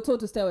again. We'll talk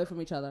to stay away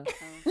from each other.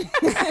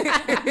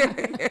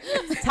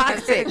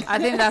 Tactic. I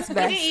think that's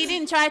best. He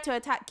didn't try to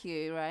attack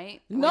you,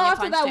 right? No,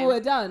 after that we were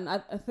done. I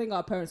think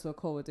our parents were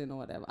cool with it or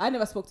whatever. I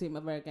never spoke to him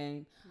ever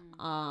again.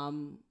 I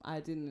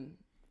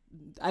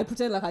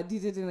pretend like I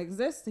didn't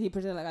exist. He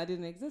pretended like I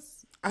didn't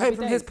exist. I hope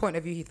from his point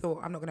of view, he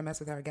thought, I'm not going to mess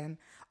with her again.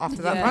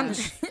 After that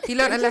punch, he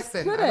learned a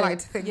lesson. I like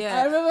to think.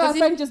 I remember my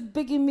friend just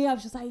bigging me up.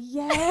 She's like,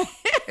 yeah. And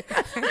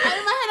in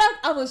my head,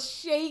 I was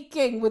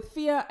shaking with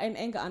fear and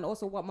anger and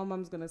also what my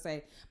mom's going to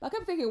say. But I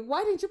kept thinking,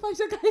 why didn't you punch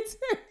the guy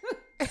too?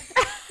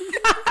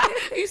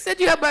 You said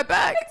you had my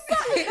back.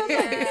 Exactly.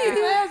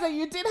 I was like,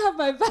 you did have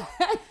my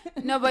back.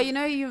 No, but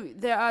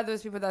there are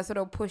those people that sort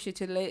of push you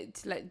to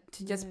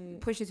just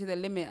push you to the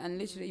limit, and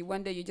literally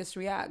one day you just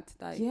react.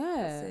 Like,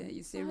 that's it,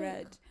 you see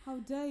red. How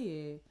dare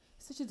you?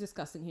 Such a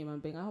disgusting human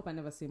being. I hope I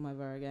never see him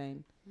ever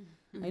again.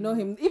 I know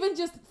him. Even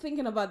just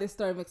thinking about this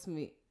story makes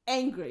me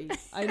angry.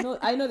 I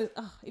know this.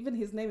 Even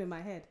his name in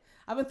my head.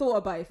 I haven't thought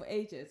about it for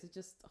ages. It's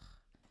just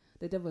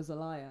the devil's a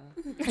liar.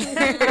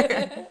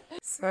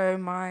 So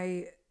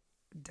my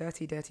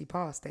dirty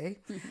past, eh?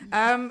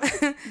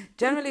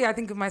 Generally, I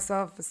think of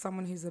myself as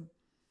someone who's a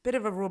bit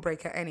of a rule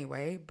breaker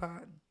anyway.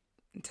 But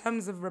in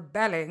terms of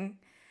rebelling,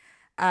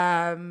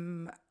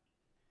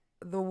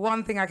 the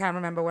one thing I can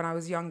remember when I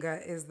was younger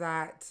is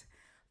that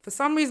for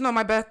some reason on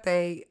my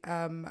birthday,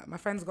 my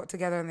friends got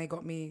together and they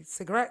got me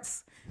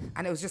cigarettes.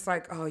 And it was just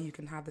like, oh, you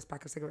can have this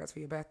pack of cigarettes for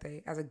your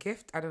birthday as a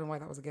gift. I don't know why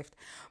that was a gift.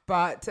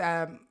 But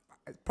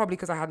probably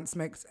because I hadn't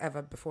smoked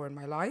ever before in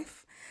my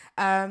life.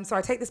 So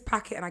I take this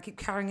packet and I keep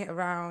carrying it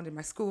around in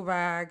my school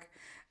bag.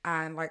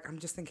 And like, I'm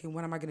just thinking,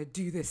 when am I going to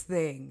do this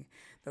thing?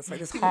 That's like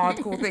this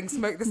hardcore thing,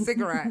 smoke the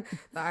cigarette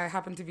that I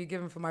happened to be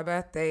given for my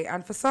birthday.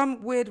 And for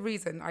some weird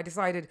reason, I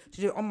decided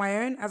to do it on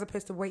my own as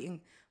opposed to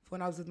waiting for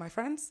when I was with my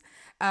friends.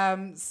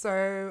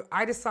 So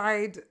I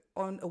decide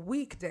on a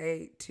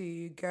weekday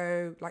to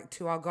go like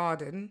to our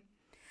garden.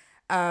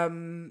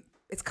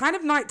 It's kind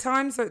of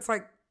nighttime, so it's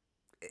like,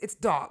 it's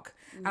dark.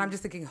 And I'm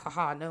just thinking,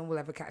 haha, no one will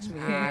ever catch me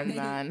here.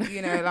 Man.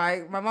 You know,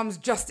 like my mum's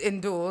just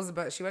indoors,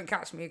 but she won't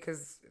catch me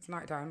because it's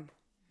nighttime.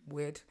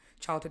 Weird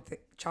childhood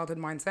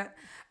mindset.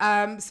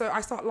 So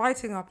I start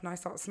lighting up and I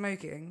start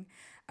smoking.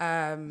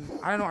 I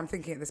don't know what I'm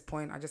thinking at this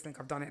point. I just think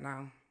I've done it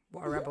now.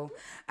 What a rebel.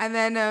 And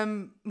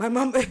then my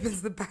mum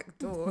opens the back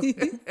door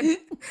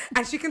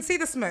and she can see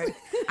the smoke.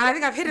 And I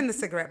think I've hidden the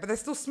cigarette, but there's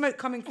still smoke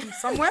coming from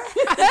somewhere.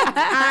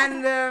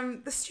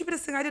 And the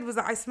stupidest thing I did was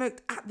that I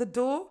smoked at the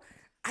door.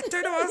 I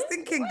don't know what I was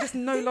thinking. Just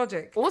no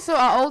logic. Also,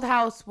 our old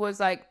house was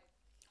like,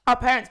 our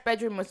parents'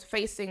 bedroom was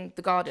facing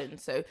the garden.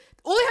 So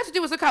all they had to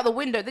do was look out the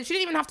window. She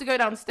didn't even have to go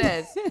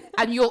downstairs.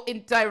 And you're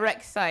in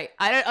direct sight.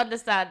 I don't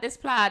understand. This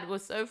plan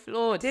was so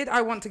flawed. Did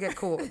I want to get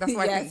caught? That's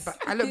what I think. But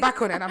I look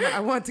back on it and I'm like, I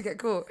want to get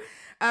caught.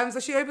 So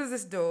she opens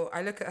this door.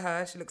 I look at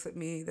her. She looks at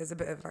me. There's a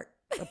bit of like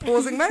a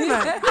pausing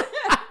moment.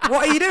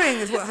 What are you doing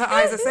is what her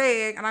eyes are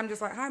saying. And I'm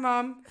just like, hi,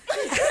 Mom.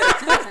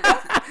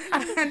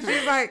 And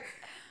she's like,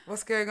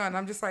 what's going on?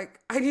 I'm just like,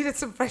 I needed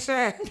some fresh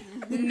air.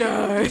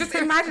 No. Just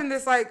imagine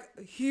this like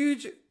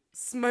huge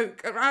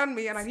smoke around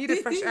me and I needed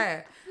fresh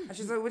air. And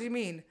she's like, what do you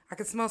mean? I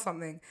could smell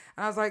something.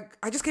 And I was like,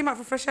 I just came out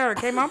for fresh air,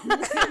 okay, Mum?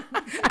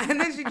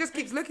 And then she just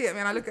keeps looking at me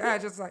and I look at her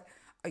just like,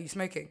 are you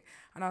smoking?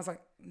 And I was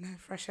like, no,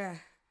 fresh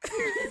air.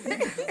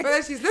 But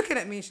then she's looking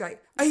at me, she's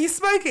like, are you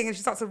smoking? And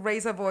she starts to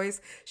raise her voice.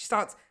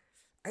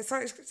 It's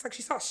like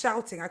she starts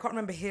shouting. I can't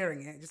remember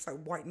hearing it, just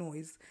like white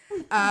noise.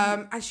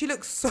 And she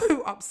looks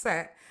so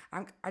upset.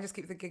 I just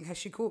keep thinking, has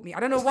she caught me? I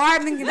don't know why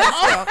I'm thinking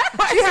that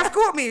still. She has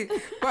caught me.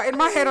 But in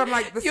my head, I'm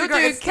like, the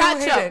cigarette is still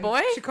hidden.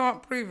 Boy. She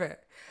can't prove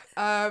it.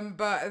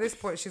 But at this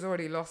point, she's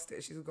already lost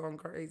it. She's gone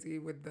crazy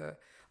with the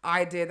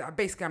idea that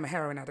basically I'm a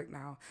heroin addict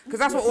now. Because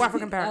that's what all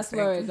African parents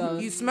think. Where it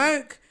goes. You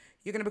smoke,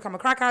 you're going to become a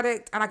crack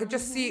addict. And I could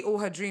just see all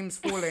her dreams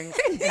falling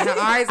in her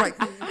eyes. Like,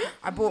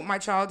 I brought my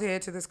child here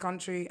to this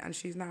country and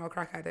she's now a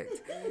crack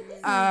addict.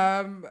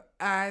 And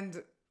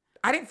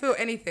I didn't feel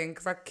anything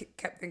because I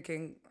kept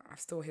thinking, I've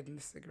still hidden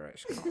the cigarette.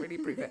 She can't really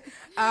prove it.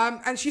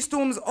 And she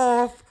storms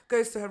off,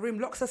 goes to her room,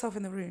 locks herself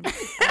in the room. It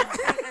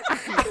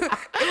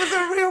was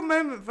a real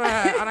moment for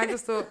her. And I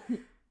just thought, have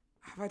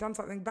I done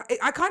something bad?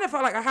 I kind of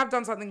felt like I have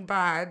done something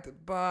bad,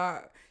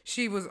 but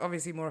she was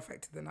obviously more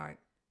affected than I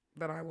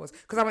was.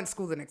 Because I went to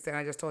school the next day and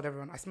I just told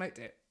everyone I smoked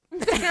it.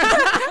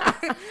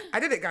 I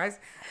did it, guys.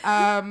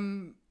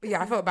 Yeah,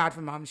 I felt bad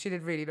for Mum. She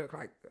did really look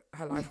like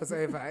her life was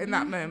over in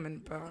that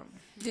moment. But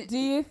do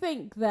you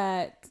think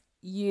that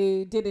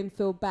you didn't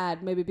feel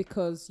bad maybe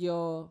because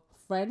your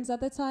friends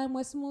at the time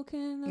were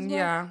smoking as well?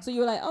 Yeah. So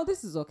you were like, oh,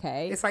 this is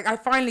okay. It's like I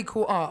finally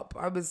caught up.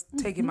 I was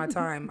taking my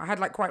time. I had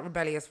like quite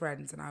rebellious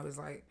friends and I was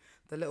like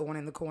the little one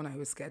in the corner who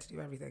was scared to do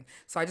everything.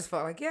 So I just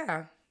felt like,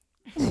 yeah,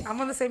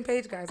 I'm on the same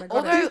page, guys.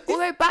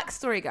 Although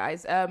backstory,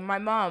 guys, my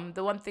mom,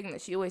 the one thing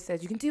that she always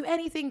says, you can do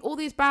anything, all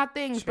these bad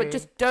things, True. but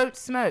just don't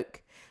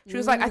smoke. She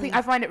was like,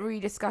 I find it really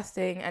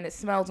disgusting and it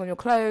smells on your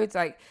clothes.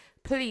 Like,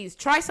 please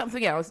try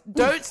something else.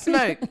 Don't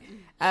smoke.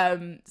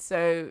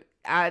 So,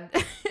 and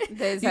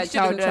there's that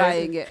child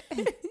trying it.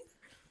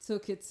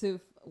 Took it to,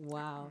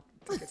 wow.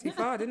 took it too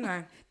far, didn't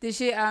I? Did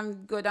she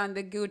go down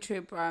the guilt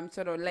trip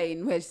sort of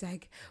lane where it's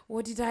like,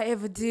 what did I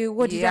ever do?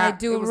 What did Yeah, I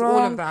do it was wrong?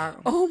 all of that.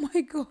 Oh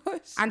my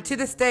gosh. And to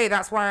this day,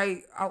 that's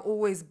why I'll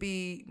always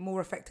be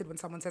more affected when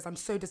someone says I'm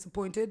so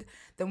disappointed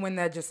than when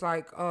they're just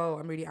like, oh,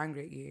 I'm really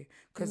angry at you.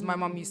 Because my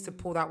mum used to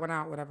pull that one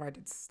out whenever I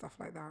did stuff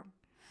like that.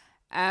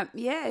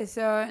 Yeah,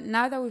 so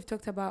now that we've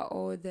talked about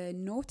all the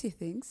naughty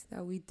things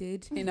that we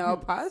did in our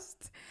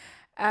past,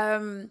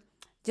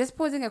 just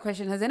posing a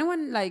question, has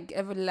anyone like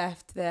ever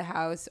left their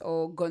house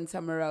or gone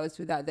somewhere else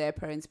without their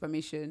parents'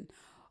 permission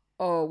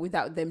or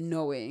without them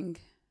knowing?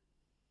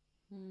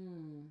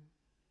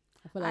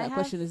 I feel like that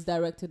question is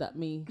directed at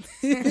me.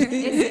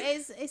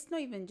 It's not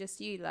even just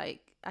you.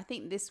 Like, I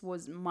think this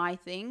was my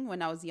thing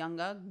when I was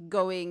younger,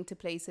 going to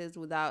places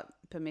without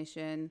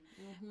permission,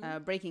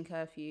 breaking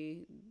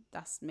curfew.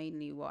 That's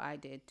mainly what I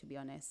did, to be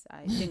honest.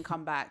 I didn't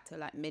come back till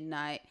like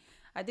midnight.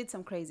 I did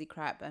some crazy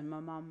crap, and my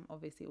mum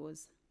obviously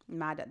was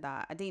mad at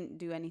that. I didn't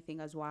do anything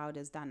as wild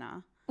as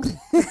Dana.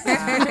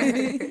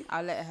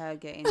 I'll let her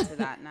get into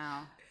that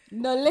now.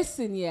 No,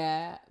 listen,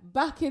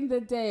 back in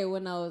the day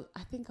when I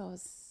think I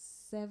was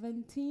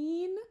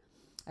 17.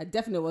 I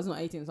definitely was not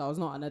 18, so I was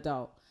not an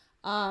adult.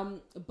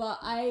 But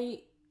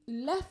I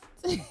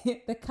left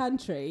the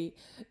country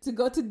to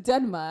go to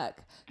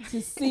Denmark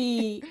to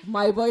see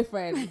my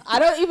boyfriend. I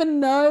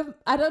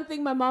don't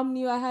think my mom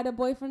knew I had a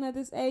boyfriend at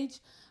this age.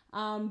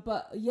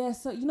 But yeah,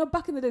 so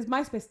back in the days,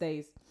 MySpace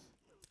days,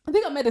 I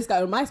think I met this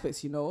guy on MySpace,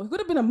 He could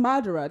have been a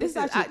murderer. This is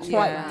actually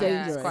quite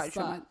dangerous. It's quite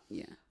traumatic.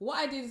 Yeah. What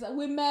I did is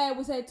we met,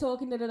 we started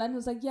talking, and he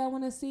was like, yeah, I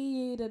want to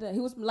see you. He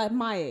was like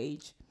my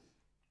age.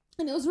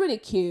 And it was really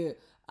cute.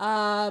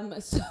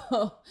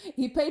 So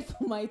he paid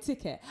for my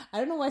ticket. I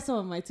don't know why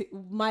someone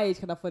my age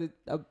can afford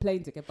a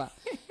plane ticket, but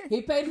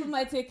he paid for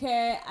my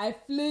ticket. I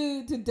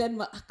flew to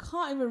Denmark. I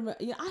can't even remember.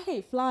 I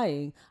hate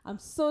flying. I'm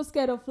so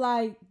scared of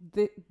flying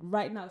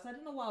right now. So I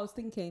don't know what I was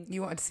thinking.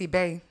 You wanted to see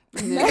Bay.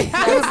 It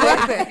was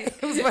worth it.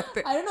 It was worth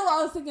it. I don't know what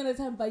I was thinking at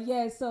the time, but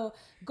yeah, so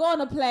go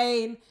on a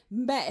plane,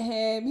 met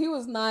him. He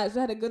was nice.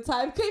 We had a good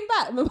time. Came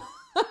back.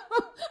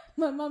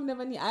 My mom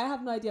never knew. I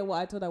have no idea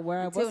what I told her, where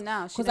I was. Till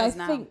now, she Because does I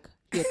now. think,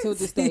 till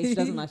this day, she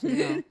doesn't actually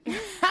know.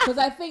 Because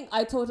I think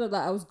I told her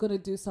that I was going to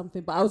do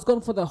something, but I was gone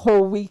for the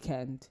whole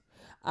weekend.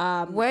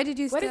 Where did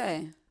you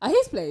stay? At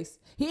his place.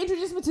 He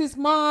introduced me to his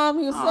mom.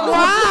 He was so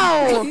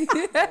Wow.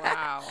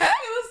 Wow.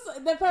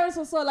 their parents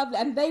were so lovely,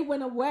 and they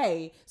went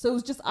away, so it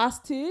was just us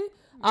two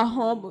at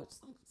home.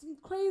 Some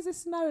crazy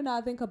scenario now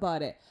I think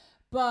about it,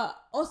 but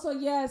also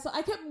so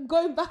I kept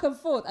going back and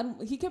forth,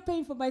 and he kept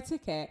paying for my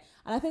ticket,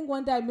 and I think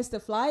one day I missed a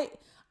flight,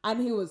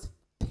 and he was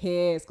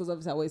pissed because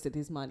obviously I wasted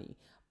his money.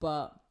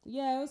 But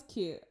yeah, it was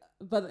cute.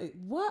 But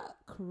what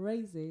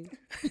crazy?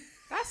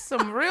 That's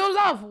some real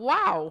love.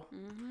 Wow.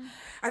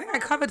 I think I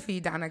covered for you,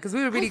 Dana, because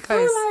we were really I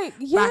feel close like,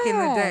 back in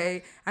the yeah.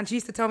 day. And she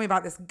used to tell me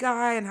about this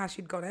guy and how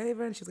she'd gone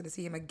over and she was going to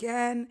see him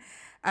again.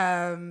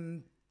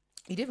 You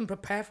didn't even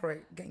prepare for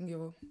it, getting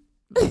your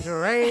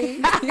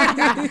lingerie.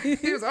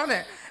 He was on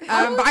it.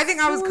 But I think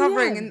I was so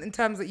covering young. in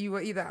terms that you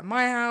were either at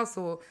my house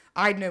or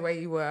I'd know where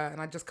you were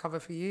and I'd just cover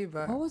for you.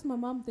 But What was my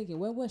mom thinking?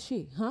 Where was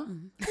she? Huh?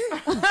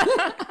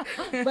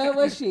 Where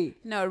was she?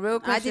 No, real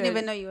question. I didn't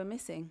even know you were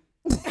missing.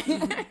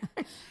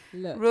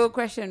 Look. Real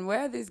question.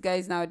 Where are these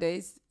guys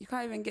nowadays? You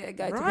can't even get a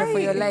guy to pay for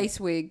your Right. lace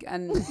wig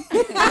and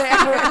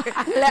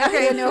let her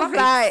be on your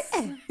flight.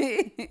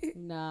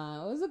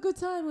 Nah, it was a good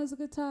time. It was a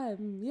good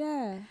time.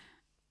 Yeah.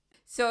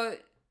 So,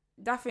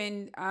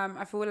 Daphne,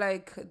 I feel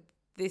like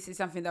this is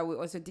something that we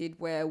also did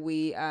where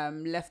we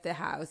left the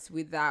house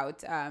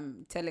without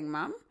telling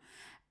mom.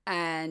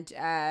 And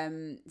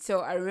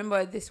so I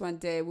remember this one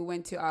day we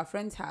went to our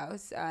friend's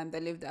house and they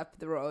lived up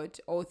the road,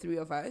 all three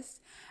of us.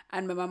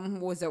 And my mom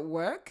was at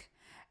work.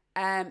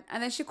 And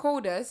then she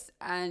called us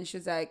and she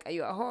was like, are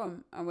you at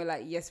home? And we're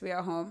like, yes, we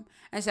are home.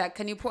 And she's like,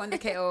 can you put on the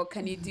kettle?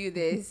 Can you do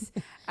this?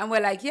 And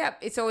we're like, yep,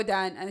 it's all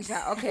done. And she's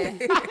like, okay.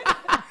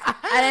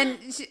 and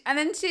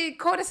then she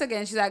called us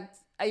again. She's like,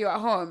 are you at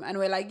home? And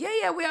we're like,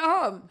 yeah, we're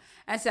at home.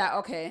 And she's like,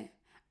 okay.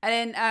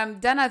 And then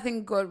Dana, I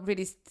think, got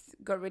really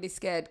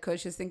scared because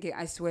she was thinking,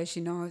 I swear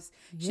she knows.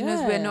 She knows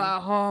we're not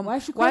at home. Why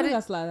is she calling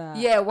us like that?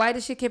 Yeah, why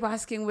does she keep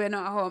asking we're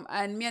not at home?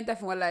 And me and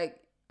Daphne were like,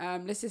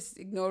 let's just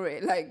ignore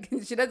it. Like,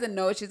 she doesn't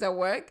know she's at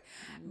work.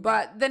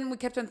 But then we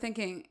kept on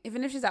thinking,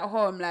 even if she's at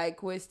home,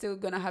 like, we're still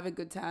going to have a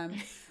good time.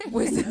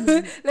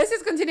 Let's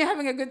just continue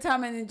having a good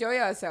time and enjoy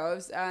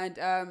ourselves. And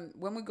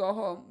when we go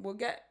home, we'll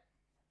get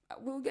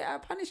our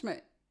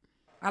punishment.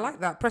 I like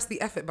that. Press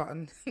the effort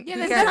button. Yeah,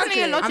 there's Okay.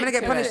 definitely a logic I'm going to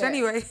get to punished it.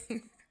 anyway.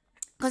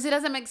 Because it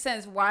doesn't make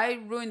sense. Why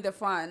ruin the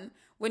fun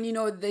when you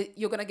know that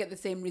you're going to get the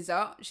same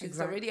result? She's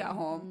Exactly. already at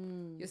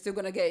home. You're still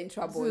going to get in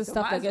trouble. This is So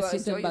the stuff might that as gets well you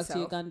sent enjoy back to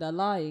yourself. Uganda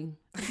lying.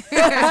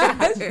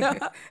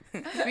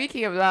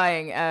 Speaking of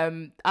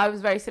lying, I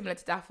was very similar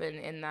to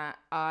Daphne in that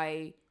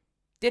I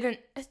didn't.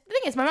 The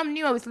thing is, my mum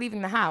knew I was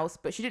leaving the house,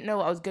 but she didn't know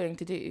what I was going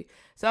to do.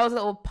 So I was a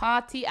little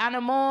party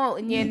animal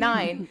in year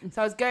 9.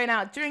 So I was going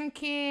out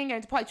drinking,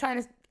 going to party,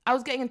 I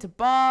was getting into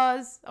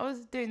bars. I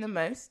was doing the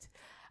most.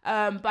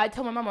 But I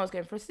told my mum I was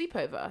going for a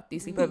sleepover.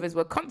 These sleepovers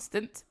were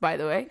constant, by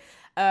the way.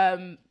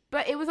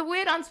 But it was a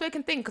weird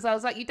unspoken thing because I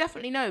was like, you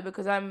definitely know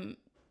because I'm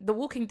the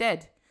Walking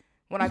Dead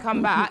when I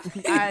come back.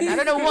 And I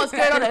don't know what's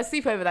going on at a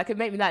sleepover that could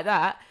make me like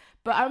that.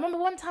 But I remember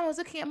one time I was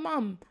looking at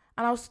mum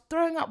and I was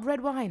throwing up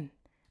red wine.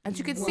 And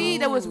she could see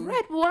there was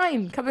red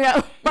wine coming out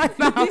of my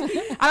mouth.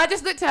 And I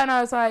just looked at her and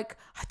I was like,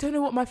 I don't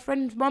know what my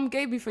friend's mum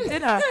gave me for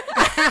dinner.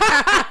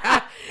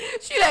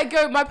 She let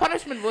go. My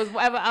punishment was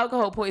whatever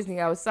alcohol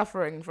poisoning I was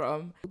suffering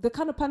from. The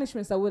kind of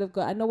punishments I would have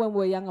got, I know when we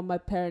were younger, my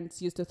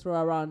parents used to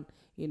throw around,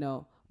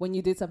 when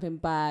you did something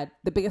bad,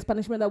 the biggest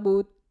punishment that we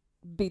would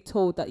be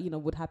told that,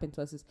 would happen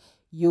to us is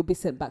you'll be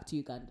sent back to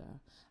Uganda.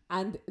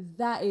 And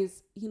that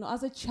is,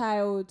 as a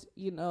child,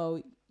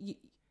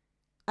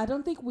 I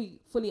don't think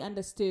we fully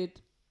understood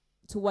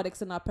to what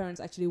extent our parents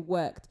actually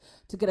worked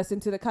to get us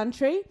into the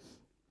country.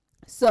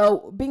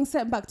 So being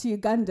sent back to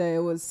Uganda, it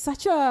was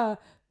such a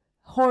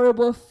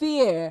horrible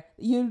fear.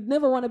 You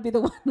never want to be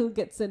the one who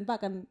gets sent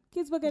back, and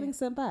kids were getting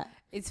sent back.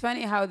 It's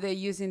funny how they're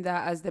using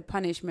that as the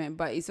punishment,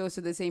 but it's also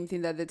the same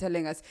thing that they're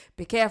telling us,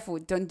 be careful,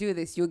 don't do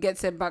this, you'll get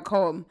sent back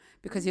home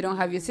because you don't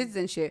have your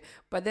citizenship.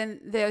 But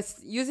then they're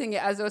using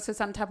it as also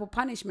some type of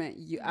punishment.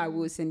 I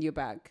will send you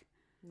back.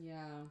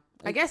 Yeah.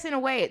 I guess in a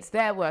way it's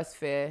their worst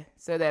fear,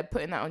 so they're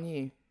putting that on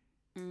you.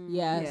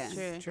 Yes.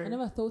 Yeah. True. I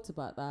never thought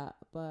about that,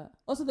 but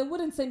also they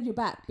wouldn't send you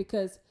back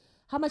because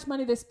how much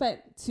money they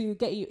spent to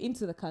get you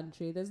into the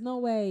country, there's no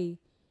way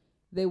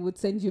they would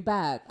send you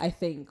back, I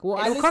think.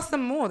 Well, It would cost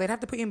them more. They'd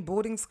have to put you in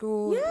boarding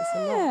school. It's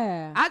a lot.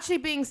 Yeah. Actually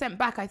being sent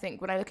back, I think,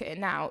 when I look at it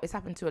now, it's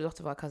happened to a lot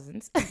of our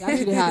cousins. It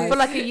actually has. For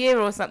like a year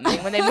or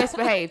something when they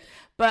misbehaved.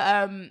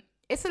 But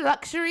it's a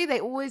luxury. They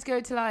always go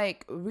to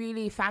like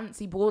really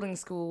fancy boarding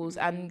schools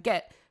and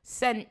get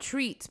sent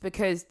treats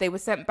because they were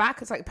sent back.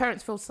 It's like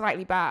parents feel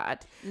slightly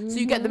bad. So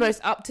you get the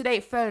most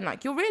up-to-date phone.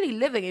 Like you're really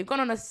living. You've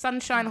gone on a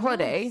sunshine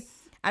holiday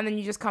and then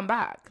you just come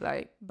back.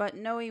 Like, But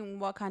knowing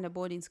what kind of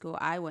boarding school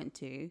I went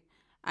to,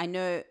 I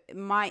know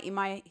in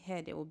my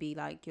head it will be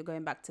like you're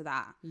going back to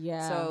that.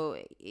 Yeah. So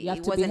have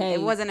it to wasn't behave.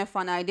 it wasn't a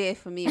fun idea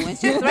for me. When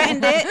she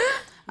threatened it,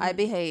 I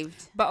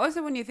behaved. But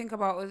also when you think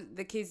about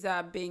the kids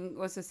that are being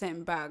also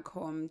sent back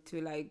home to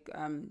like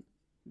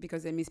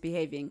because they're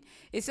misbehaving,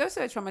 it's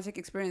also a traumatic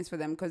experience for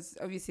them because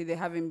obviously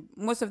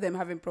most of them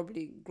having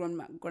probably grown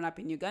up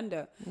in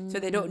Uganda, so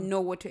they don't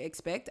know what to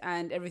expect,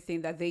 and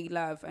everything that they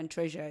love and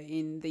treasure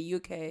in the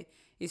UK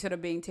is sort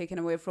of being taken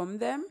away from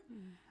them.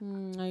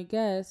 I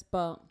guess,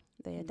 but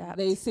They adapt.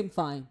 they seem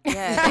fine.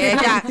 Yeah, they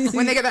adapt.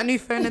 When they get that new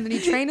phone and the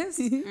new trainers,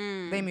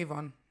 they move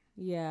on.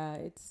 Yeah,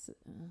 it's...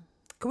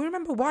 Can we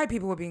remember why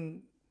people were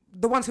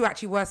the ones who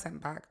actually were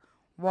sent back,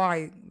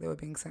 why they were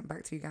being sent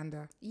back to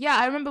Uganda? yeah,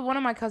 I remember one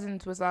of my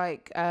cousins was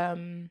like,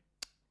 I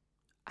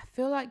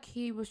feel like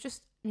he was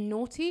just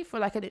naughty for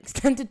like an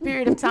extended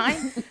period of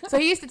time. So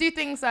he used to do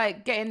things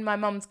like get in my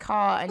mum's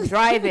car and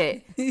drive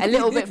it a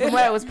little bit from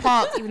where it was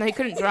parked, even though he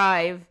couldn't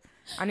drive.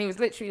 And he was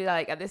literally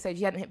like, at this age,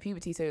 he hadn't hit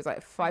puberty, so he was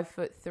like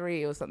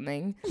 5'3" or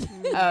something.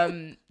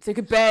 So he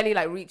could barely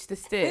like reach the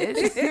stairs.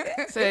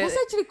 So That's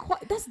actually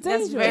that's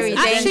dangerous. very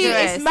actually,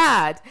 dangerous. it's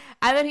mad.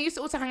 And then he used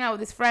to also hang out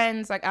with his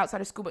friends like outside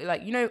of school, but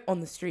like,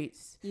 on the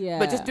streets. Yeah.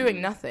 But just doing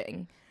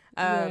nothing.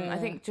 Yeah. I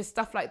think just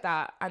stuff like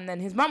that. And then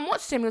his mum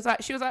watched him.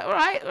 She was like, all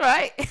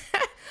right.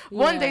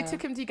 One day Yeah.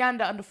 took him to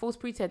Uganda under false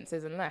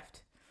pretenses and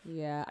left.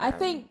 Yeah, I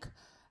think,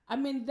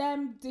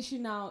 them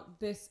dishing out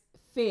this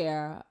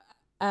fear,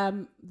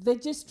 they're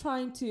just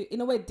trying to, in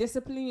a way,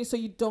 discipline you so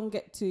you don't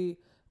get to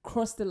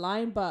cross the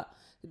line. But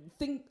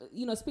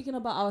speaking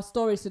about our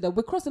stories today,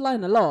 we cross the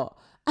line a lot.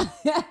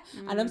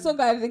 And I'm so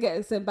glad I didn't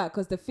get sent back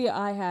because the fear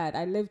I had,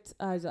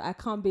 I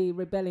can't be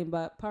rebelling,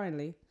 but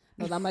apparently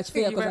not that much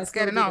fear You because I weren't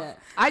still scared did enough. it.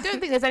 I don't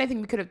think there's anything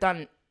we could have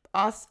done,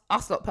 us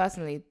lot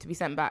personally, to be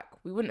sent back.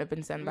 We wouldn't have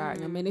been sent back.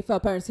 I mean, if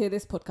our parents hear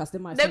this podcast, they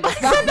might They send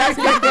us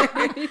might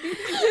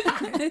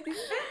back.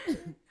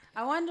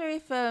 I wonder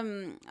if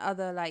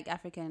other like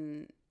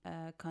African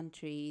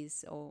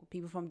countries or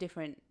people from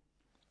different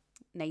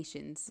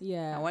nations.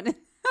 Yeah. I wonder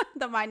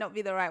that might not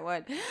be the right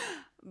word,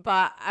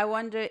 but I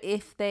wonder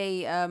if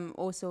they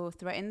also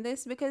threaten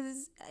this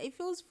because it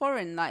feels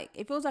foreign. Like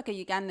it feels like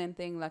a Ugandan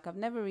thing. Like I've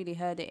never really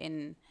heard it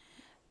in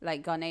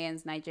like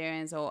Ghanaians,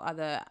 Nigerians, or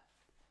other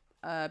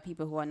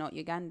people who are not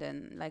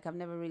Ugandan. Like I've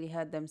never really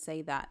heard them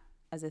say that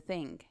as a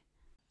thing.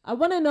 I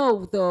want to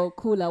know though,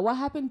 Kula, what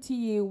happened to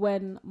you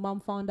when Mum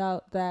found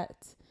out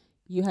that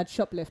you had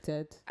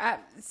shoplifted?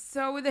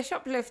 So with the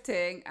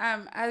shoplifting,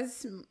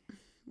 as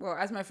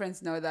my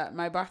friends know, that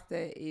my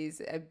birthday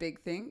is a big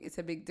thing. It's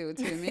a big deal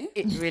to me.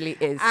 It really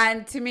is.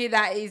 And to me,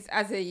 that is,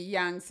 as a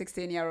young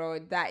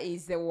 16-year-old, that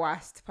is the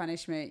worst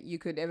punishment you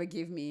could ever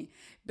give me.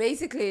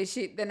 Basically,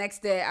 the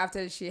next day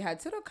after she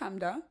had sort of calmed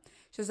down,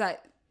 she was like,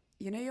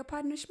 your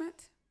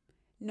punishment?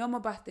 No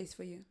more birthdays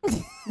for you.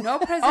 No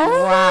presents.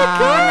 Oh my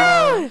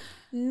God.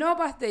 No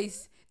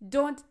birthdays.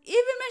 don't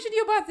even mention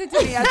your birthday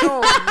to me at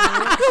all.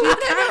 You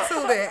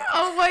cancelled it.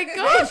 Oh my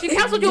gosh, she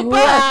cancelled your birth.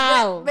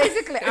 Wow.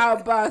 Basically,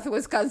 our birth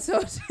was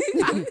cancelled.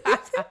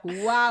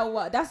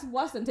 Wow. That's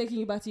worse than taking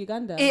you back to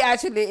Uganda. It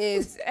actually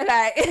is.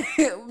 Like,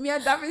 me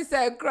and David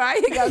started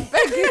crying and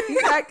begging,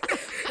 like,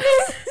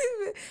 please.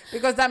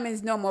 Because that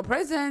means no more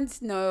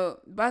presents, no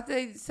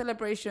birthday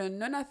celebration,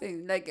 no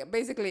nothing. Like,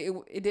 basically,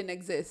 it didn't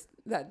exist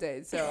that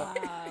day. So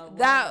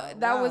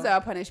that was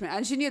our punishment.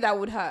 And she knew that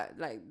would hurt.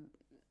 Like,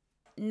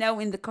 nail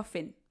in the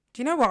coffin.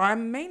 Do you know what? I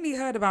mainly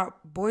heard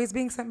about boys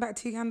being sent back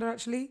to Uganda,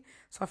 actually.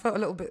 So I felt a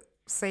little bit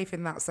safe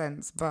in that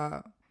sense.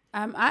 But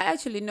I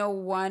actually know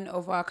one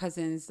of our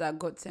cousins that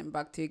got sent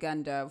back to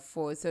Uganda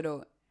for sort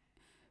of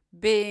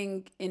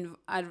being being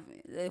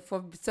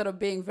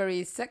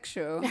very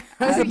sexual.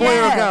 was it a boy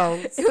or a girl?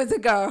 It was a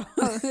girl.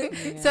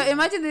 So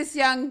imagine this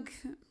young,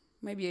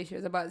 maybe she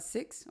was about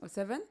 6 or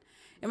 7.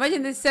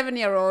 Imagine this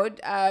 7-year-old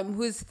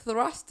who's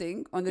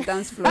thrusting on the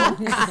dance floor.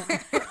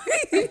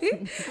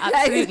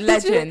 Absolute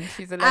legend.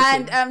 She's a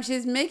legend. And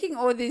she's making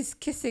all these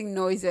kissing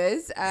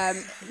noises,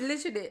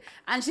 literally,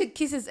 and she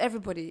kisses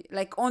everybody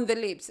like on the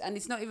lips, and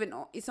it's not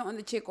on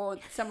the cheek or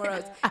somewhere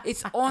else.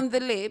 It's on the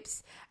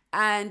lips,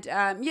 and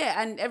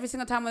and every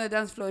single time on the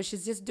dance floor,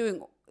 she's just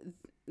doing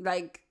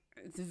like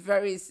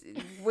very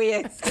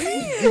weird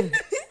sexual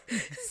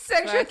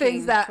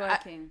things that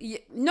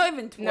not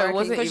even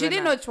twerking, because she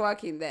didn't know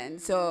twerking then.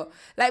 So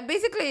like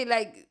basically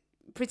like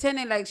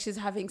pretending like she's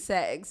having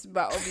sex,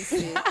 but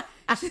obviously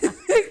she's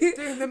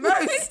doing the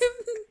most.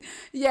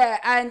 Yeah,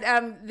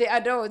 and the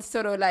adults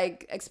sort of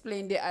like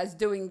explained it as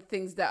doing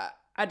things that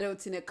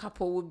adults in a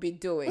couple would be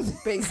doing,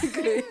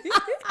 basically.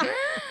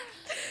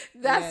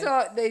 That's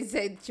what they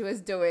said she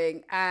was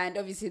doing. And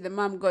obviously the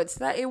mum got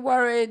slightly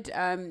worried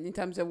in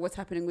terms of what's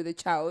happening with the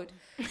child.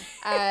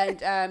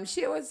 And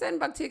she was sent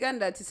back to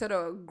Uganda to sort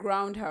of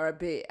ground her a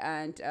bit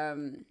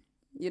and,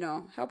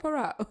 help her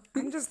out.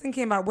 I'm just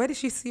thinking about, where did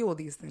she see all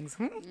these things?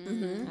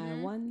 I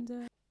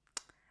wonder.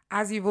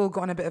 As you've all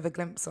gotten a bit of a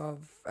glimpse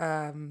of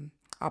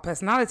our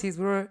personalities,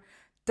 we were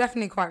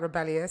definitely quite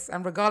rebellious.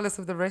 And regardless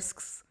of the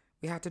risks,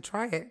 we had to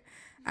try it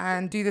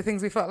and do the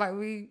things we felt like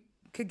we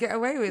could get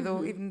away with,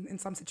 or even in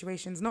some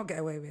situations not get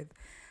away with.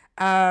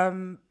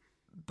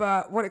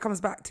 But what it comes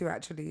back to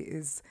actually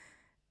is,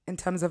 in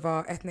terms of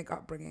our ethnic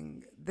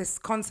upbringing, this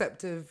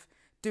concept of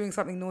doing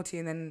something naughty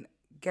and then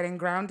getting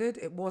grounded,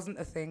 it wasn't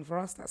a thing for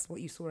us. That's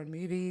what you saw in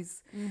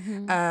movies.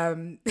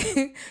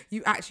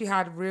 You actually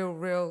had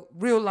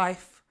real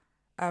life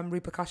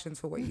repercussions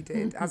for what you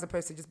did, as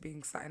opposed to just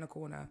being sat in a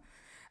corner.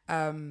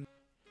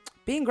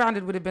 Being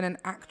grounded would have been an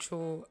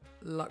actual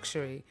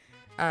luxury.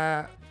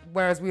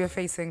 Whereas we were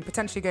facing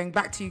potentially going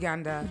back to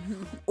Uganda,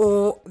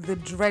 or the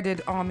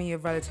dreaded army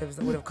of relatives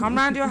that would have come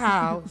round your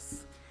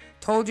house,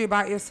 told you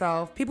about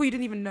yourself. People you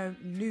didn't even know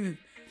knew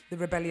the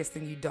rebellious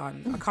thing you'd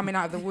done are coming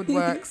out of the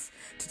woodworks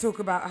to talk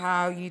about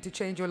how you need to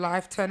change your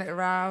life, turn it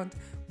around.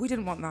 We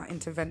didn't want that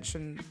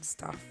intervention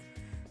stuff.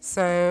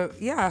 So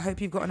yeah, I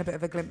hope you've gotten a bit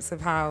of a glimpse of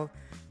how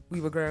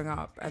we were growing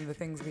up and the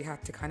things we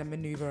had to kind of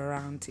maneuver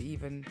around to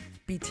even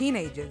be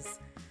teenagers.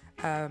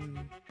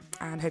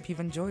 And hope you've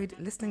enjoyed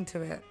listening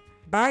to it.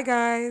 Bye,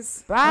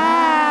 guys.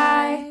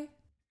 Bye.